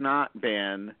has not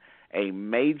been a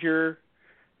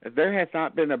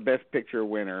Best Picture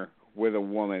winner with a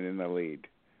woman in the lead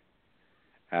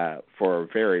for a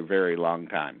very, very long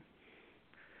time.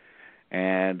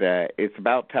 And it's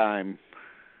about time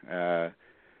to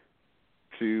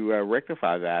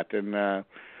rectify that. And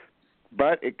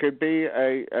but it could be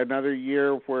another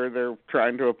year where they're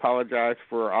trying to apologize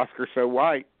for Oscar So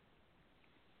White.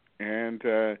 And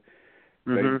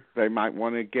they might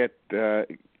want to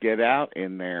get out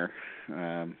in there.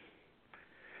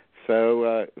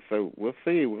 So we'll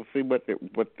see. We'll see what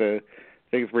the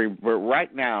things bring. But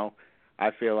right now,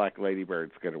 I feel like Lady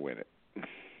Bird's going to win it.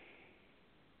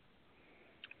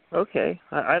 Okay,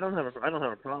 I don't have a problem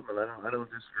with that. I don't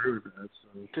disagree with that.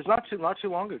 Because not too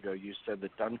long ago, you said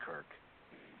that Dunkirk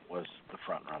was the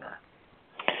front runner.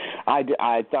 I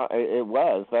thought it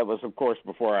was. That was, of course,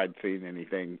 before I'd seen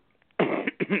anything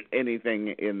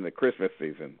in the Christmas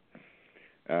season.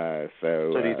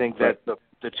 So do you think that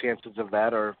the chances of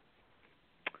that are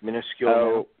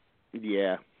minuscule now?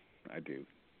 Yeah, I do.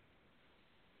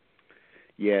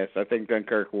 Yes, I think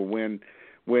Dunkirk will win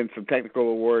some technical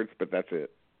awards, but that's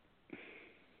it.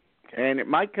 And it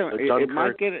might come.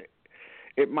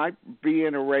 It might be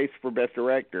in a race for Best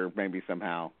Director, maybe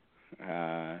somehow.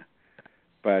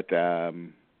 But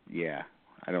yeah,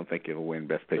 I don't think it'll win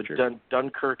Best Picture. But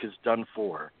Dunkirk is done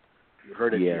for. You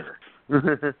heard it here.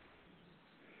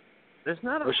 There's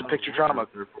not a motion picture drama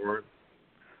for it.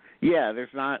 Yeah,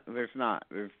 there's not a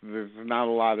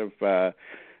lot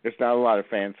of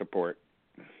fan support.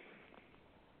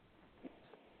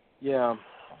 Yeah.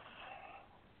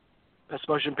 Best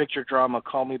motion picture drama,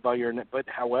 Call Me by Your Name. But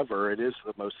however, it is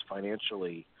the most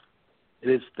financially. It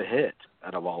is the hit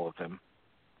out of all of them.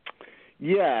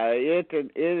 Yeah, it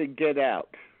and Get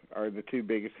Out are the two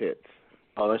biggest hits.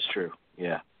 Oh, that's true.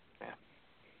 Yeah.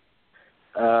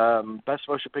 Best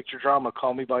motion picture drama,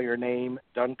 Call Me by Your Name,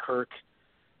 Dunkirk,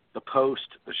 The Post,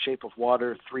 The Shape of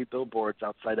Water, Three Billboards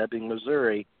Outside Ebbing,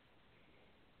 Missouri.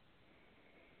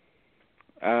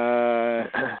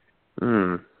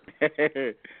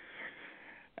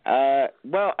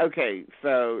 Well, okay,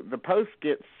 so The Post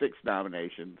gets 6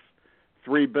 nominations.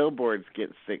 Three Billboards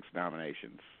gets 6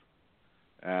 nominations.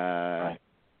 Right.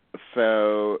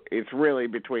 So it's really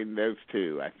between those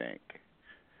two, I think.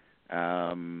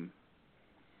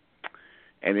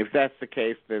 And if that's the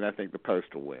case, then I think The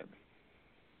Post will win.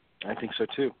 I think so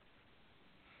too.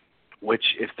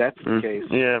 Which, if that's the case,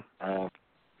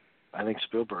 I think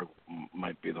Spielberg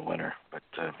might be the winner, but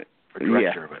for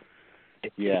director. But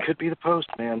it could be The Post,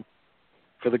 man,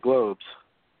 for the Globes.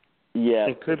 Yeah,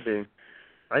 it could be.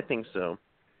 I think so.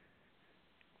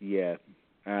 Yeah.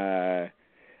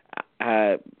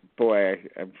 Boy,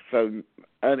 I'm so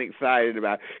unexcited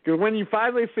about it. Because when you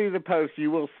finally see The Post, you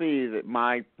will see that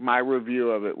my review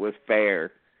of it was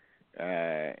fair,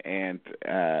 and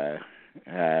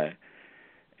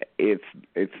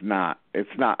it's not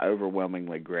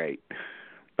overwhelmingly great,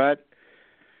 but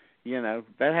that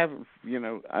happens.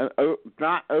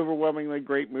 Not overwhelmingly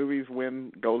great movies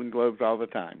win Golden Globes all the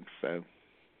time. So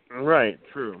right,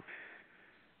 true.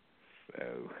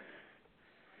 So.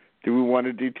 Do we want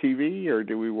to do TV, or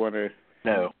do we want to?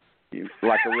 No.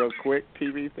 Like a real quick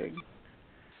TV thing.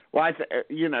 Well,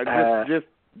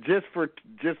 just for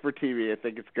TV, I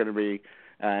think it's going to be,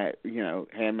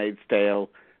 Handmaid's Tale.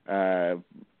 I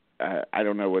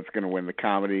don't know what's going to win the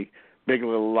comedy. Big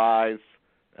Little Lies.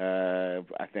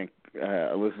 I think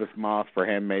Elizabeth Moss for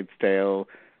Handmaid's Tale,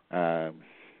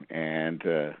 and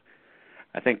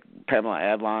I think Pamela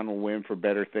Adlon will win for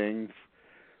Better Things.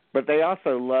 But they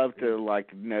also love to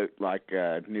note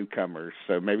newcomers.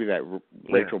 So maybe that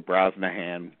Rachel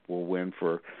Brosnahan will win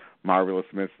for Marvelous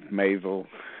Mrs. Maisel,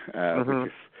 which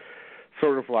is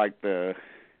sort of like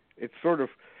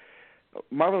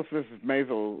Marvelous Mrs.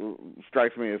 Maisel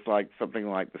strikes me as like something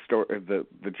like the story, the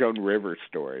Joan Rivers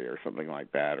story, or something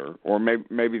like that, or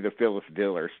maybe the Phyllis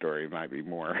Diller story might be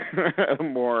more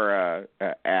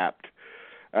apt.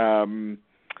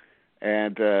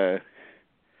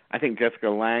 I think Jessica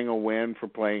Lange will win for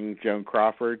playing Joan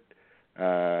Crawford,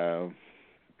 and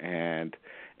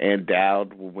Ann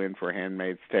Dowd will win for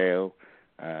Handmaid's Tale.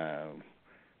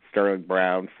 Sterling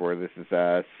Brown for This Is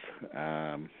Us.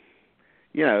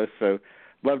 So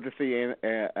love to see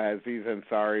Aziz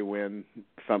Ansari win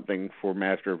something for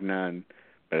Master of None,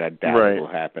 but I doubt it will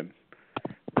happen.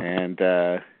 And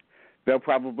they'll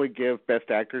probably give Best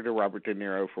Actor to Robert De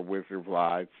Niro for Wizard of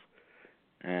Lies,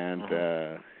 and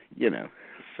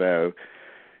so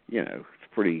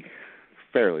it's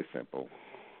fairly simple.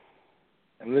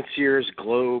 And this year's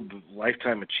Globe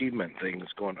Lifetime Achievement thing is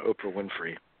going to Oprah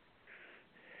Winfrey.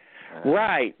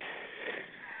 Right.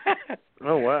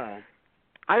 Oh wow.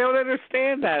 I don't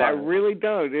understand that. I really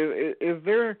don't. Is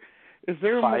there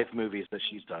 5 movies that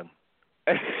she's done?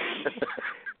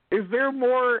 Is there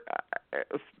more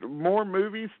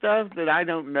movie stuff that I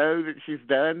don't know that she's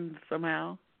done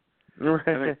somehow?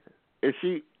 Right. Is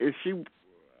she?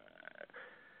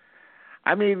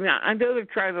 I mean, I know they're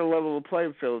trying to level the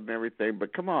playing field and everything,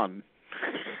 but come on.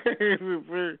 I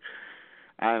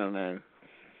don't know.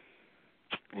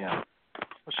 Yeah. Well,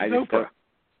 I she's just Oprah.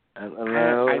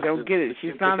 I don't get it.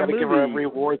 She's not a movie. Give her every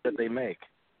award that they make.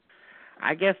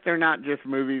 I guess they're not just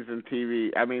movies and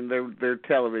TV. I mean, they're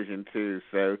television too.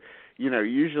 So,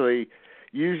 usually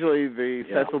the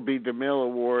Cecil B. DeMille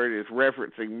Award is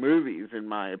referencing movies, in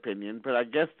my opinion. But I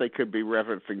guess they could be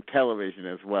referencing television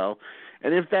as well.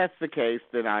 And if that's the case,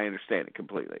 then I understand it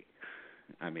completely.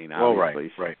 I mean,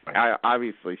 obviously, right.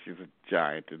 Obviously, she's a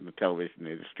giant in the television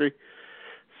industry.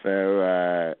 So,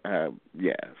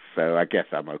 so I guess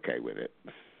I'm okay with it.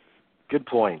 Good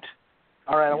point.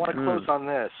 All right, I want to close on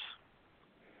this.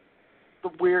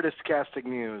 The weirdest casting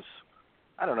news,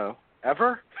 I don't know,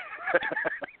 ever?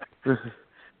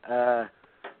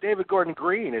 David Gordon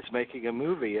Green is making a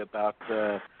movie about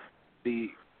the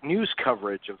news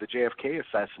coverage of the JFK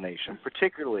assassination,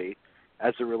 particularly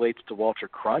as it relates to Walter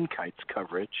Cronkite's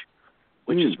coverage,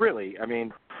 which is really, I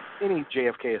mean, any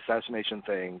JFK assassination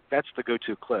thing, that's the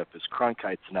go-to clip, is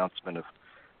Cronkite's announcement of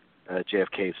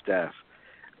JFK's death.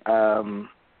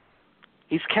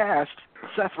 He's cast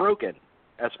Seth Rogen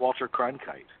as Walter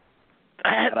Cronkite.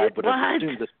 And I would have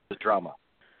assumed this is a drama.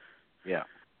 Yeah.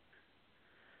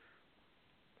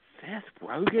 Seth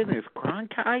Rogen is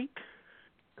Cronkite?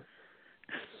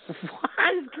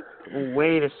 What?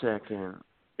 Wait a second.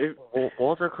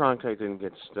 Walter Cronkite didn't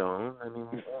get stoned. I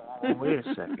mean, wait a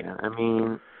second. I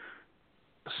mean,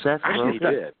 Seth Rogen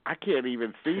did. I can't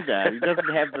even see that. He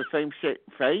doesn't have the same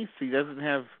face. He doesn't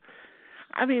have.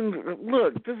 I mean,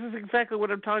 look, this is exactly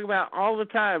what I'm talking about all the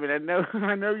time, and I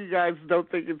know you guys don't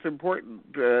think it's important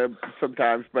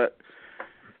sometimes, but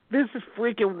this is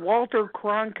freaking Walter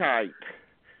Cronkite.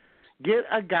 Get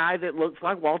a guy that looks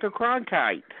like Walter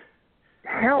Cronkite.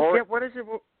 Hell, what is it?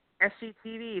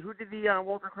 SCTV. Who did the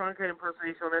Walter Cronkite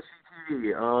impersonation on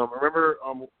SCTV? Remember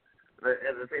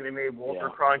the thing they made, Walter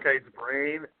Cronkite's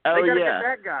brain? Oh, they gotta get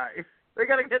that guy. They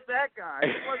gotta get that guy.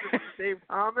 Was it Dave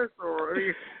Thomas or?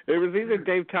 It was either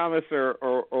Dave Thomas or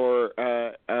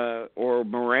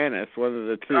Moranis, one of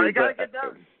the two. They gotta get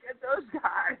those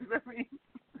guys. I mean.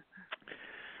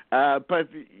 I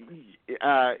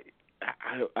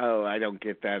don't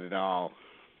get that at all.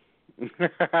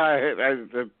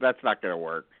 That's not going to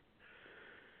work.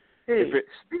 Hey,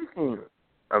 speaking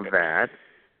of that,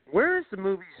 where is the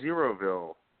movie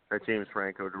Zeroville that James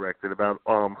Franco directed about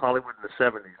Hollywood in the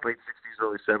 70s, late 60s,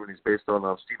 early 70s, based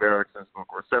on Steve Erickson's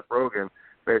book, where Seth Rogen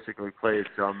basically plays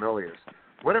John Milius?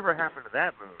 Whatever happened to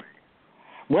that movie?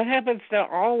 What happens to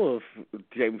all of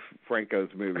James Franco's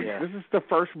movies? Yeah. This is the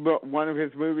first one of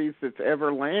his movies that's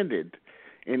ever landed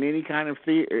in any kind of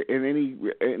in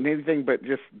anything but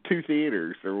just 2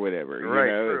 theaters or whatever. Right,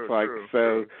 you know, true, it's like true,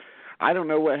 so. True. I don't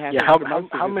know what happened. Yeah,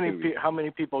 how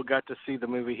many people got to see the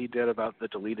movie he did about the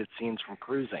deleted scenes from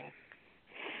Cruising?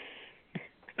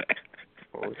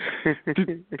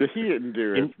 He didn't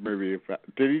do a movie about.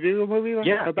 Did he do a movie about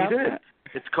he did. that?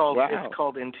 It's called Wow. It's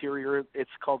called Interior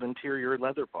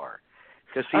Leather Bar,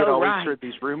 because he had always heard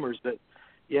these rumors that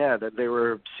there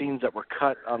were scenes that were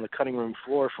cut on the cutting room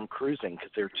floor from Cruising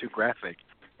because they were too graphic,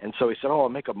 and so he said, "Oh, I'll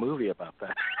make a movie about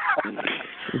that."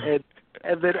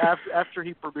 and then after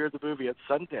he premiered the movie at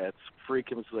Sundance,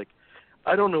 Freakin' was like,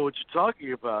 "I don't know what you're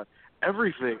talking about.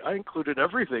 Everything. I included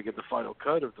everything in the final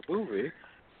cut of the movie.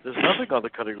 There's nothing on the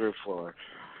cutting room floor."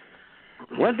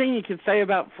 One thing you can say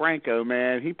about Franco,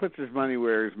 man, he puts his money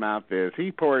where his mouth is.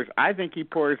 I think he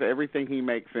pours everything he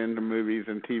makes into movies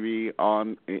and TV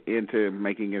into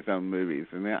making his own movies,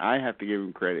 and I have to give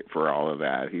him credit for all of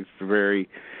that. He's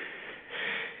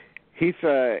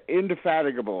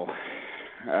indefatigable.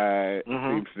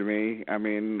 Seems to me. I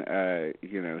mean,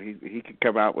 he could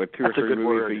come out with 2 or 3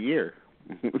 movies a year.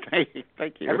 Thank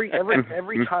you. Every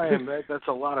time that's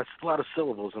a lot of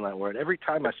syllables in that word. Every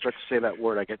time I start to say that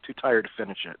word, I get too tired to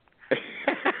finish it.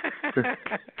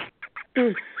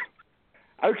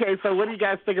 Okay, so what do you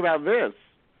guys think about this?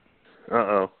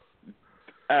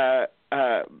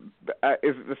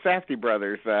 is it the Safdie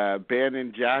brothers, Ben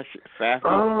and Josh Safdie.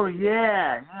 Oh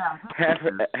yeah.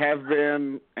 Have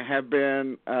been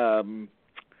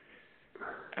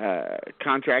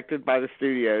contracted by the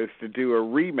studios to do a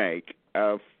remake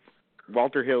of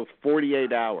Walter Hill's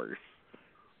 48 Hours.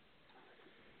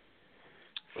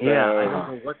 Yeah, I don't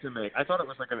know what to make. I thought it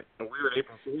was like a weird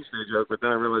April Fool's Day joke, but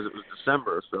then I realized it was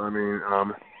December. So I mean,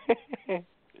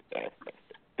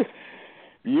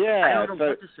 yeah. I don't know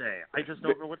what to say. I just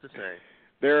don't know what to say.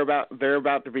 They're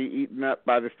about to be eaten up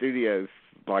by the studios,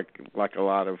 like a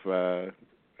lot of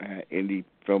indie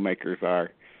filmmakers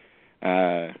are.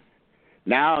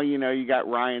 Now you got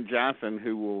Rian Johnson,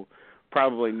 who will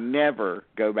probably never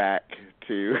go back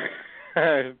to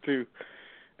to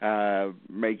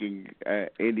making an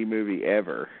indie movie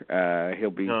ever. He'll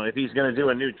be if he's going to do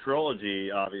a new trilogy,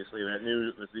 obviously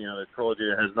the trilogy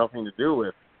that has nothing to do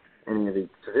with any of the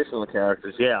traditional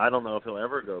characters. Yeah, I don't know if he'll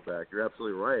ever go back. You're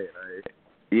absolutely right.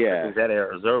 I think that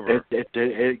era is over.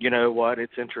 You know what?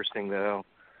 It's interesting though,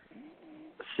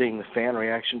 seeing the fan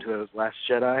reaction to The Last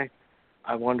Jedi.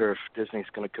 I wonder if Disney's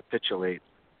going to capitulate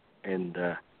and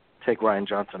take Rian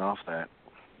Johnson off that.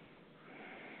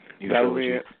 That'll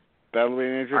be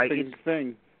an interesting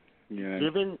thing. Yeah.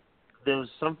 Given there's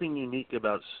something unique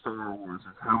about Star Wars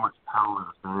is how much power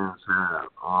the fans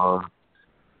have.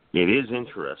 It is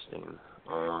interesting.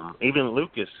 Even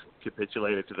Lucas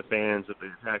capitulated to the fans of the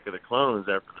Attack of the Clones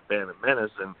after the Phantom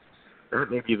Menace, and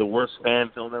that may be the worst fan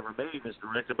film ever made. It's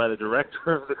directed by the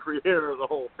director of the creator of the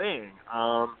whole thing.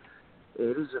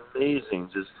 It is amazing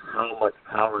just how much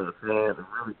power the fans and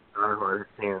really diehard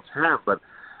fans have, but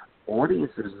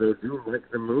audiences, they do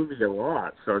like the movie a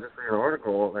lot. So I just read an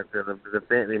article that the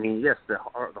fan, I mean, yes, the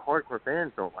hardcore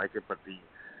fans don't like it, but the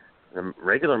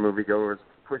regular moviegoers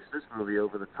push this movie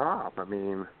over the top. I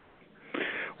mean,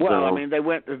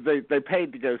 they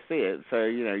paid to go see it, so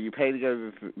you pay to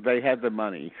go. They had the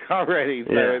money already,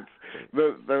 so yeah. It's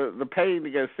the paying to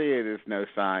go see it is no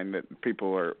sign that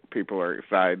people are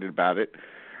excited about it.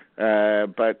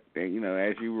 But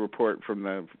as you report from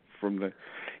the.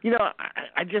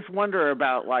 I just wonder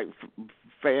about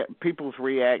people's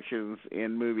reactions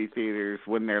in movie theaters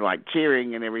when they're like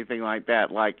cheering and everything like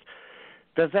that. Like,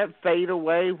 does that fade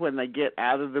away when they get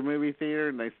out of the movie theater?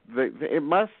 And it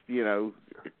must,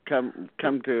 come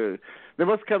to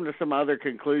some other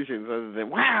conclusions other than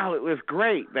wow, it was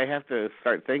great. They have to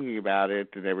start thinking about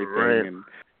it and everything. Right. And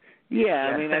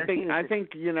yeah, I mean, I think I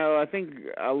think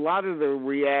a lot of the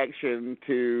reaction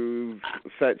to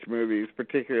such movies,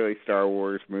 particularly Star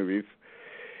Wars movies,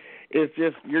 is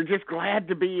just you're just glad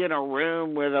to be in a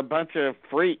room with a bunch of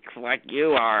freaks like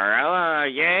you are. Oh,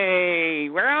 yay!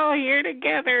 We're all here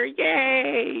together,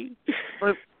 yay!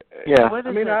 Yeah, I'm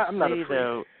not a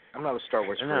freak. I'm not a Star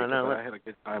Wars freak, but I had a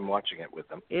good time watching it with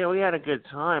them. Yeah, we had a good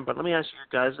time. But let me ask you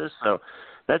guys this though.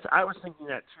 I was thinking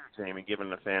that too, Jamie. Given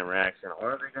the fan reaction,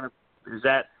 are they going to? Is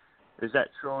that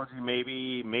trilogy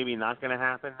maybe not going to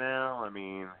happen now? I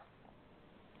mean,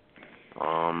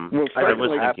 I was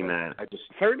thinking that.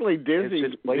 Certainly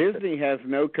Disney has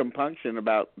no compunction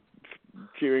about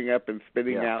chewing up and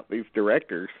spitting out these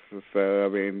directors. So I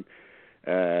mean,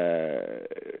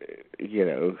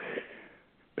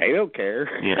 they don't care.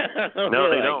 Yeah. No,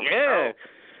 they don't. Yeah.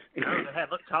 No,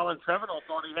 look, Colin Trevorrow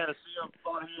thought he had a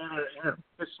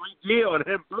sweet deal, and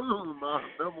then boom,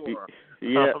 no more.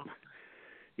 Yeah.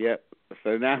 Yep.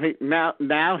 So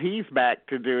now he's back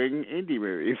to doing indie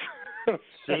movies.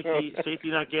 Safety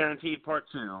not guaranteed. Part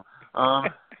 2. All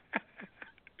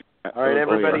right,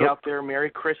 everybody out there, Merry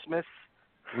Christmas.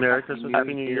 Merry Christmas,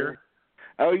 Happy New Year.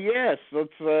 Oh yes,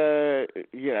 let's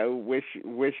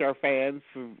wish our fans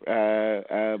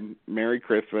Merry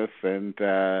Christmas, and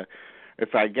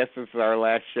I guess this is our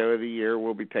last show of the year.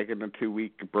 We'll be taking a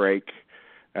 2-week break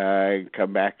and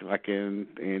come back like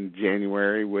in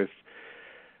January with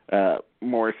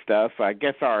more stuff. I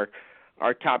guess our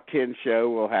top 10 show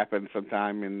will happen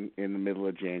sometime in the middle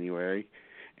of January,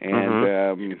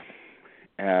 and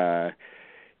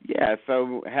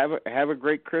so have a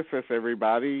great Christmas,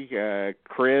 everybody.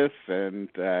 Chris and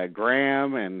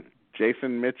Graham and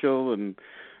Jason Mitchell and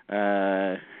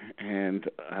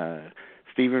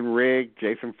Stephen Rigg,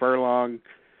 Jason Furlong,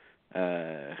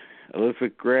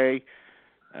 Elizabeth Gray,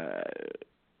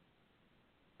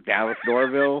 Dallas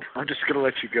Norville. I'm just going to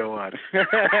let you go on.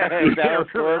 Dallas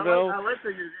Norville.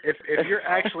 If you're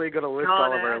actually going to list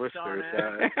all of our listeners.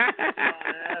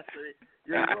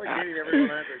 You're really getting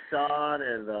everyone under Sean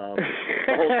and the whole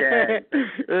gang.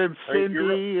 And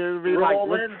Cindy.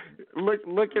 Roland.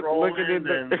 Look at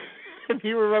it. Do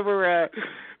you remember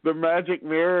the magic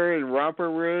mirror and romper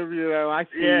room. You know, I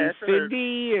see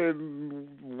Cindy and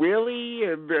Willie,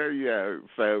 and yeah.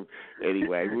 So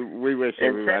anyway, we wish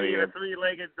everybody a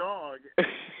three-legged dog.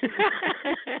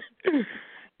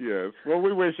 Yes. Well,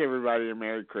 we wish everybody a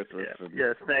Merry Christmas. Yeah.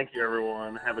 Yes. Thank you,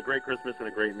 everyone. Have a great Christmas and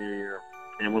a great New Year,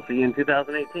 and we'll see you in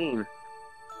 2018.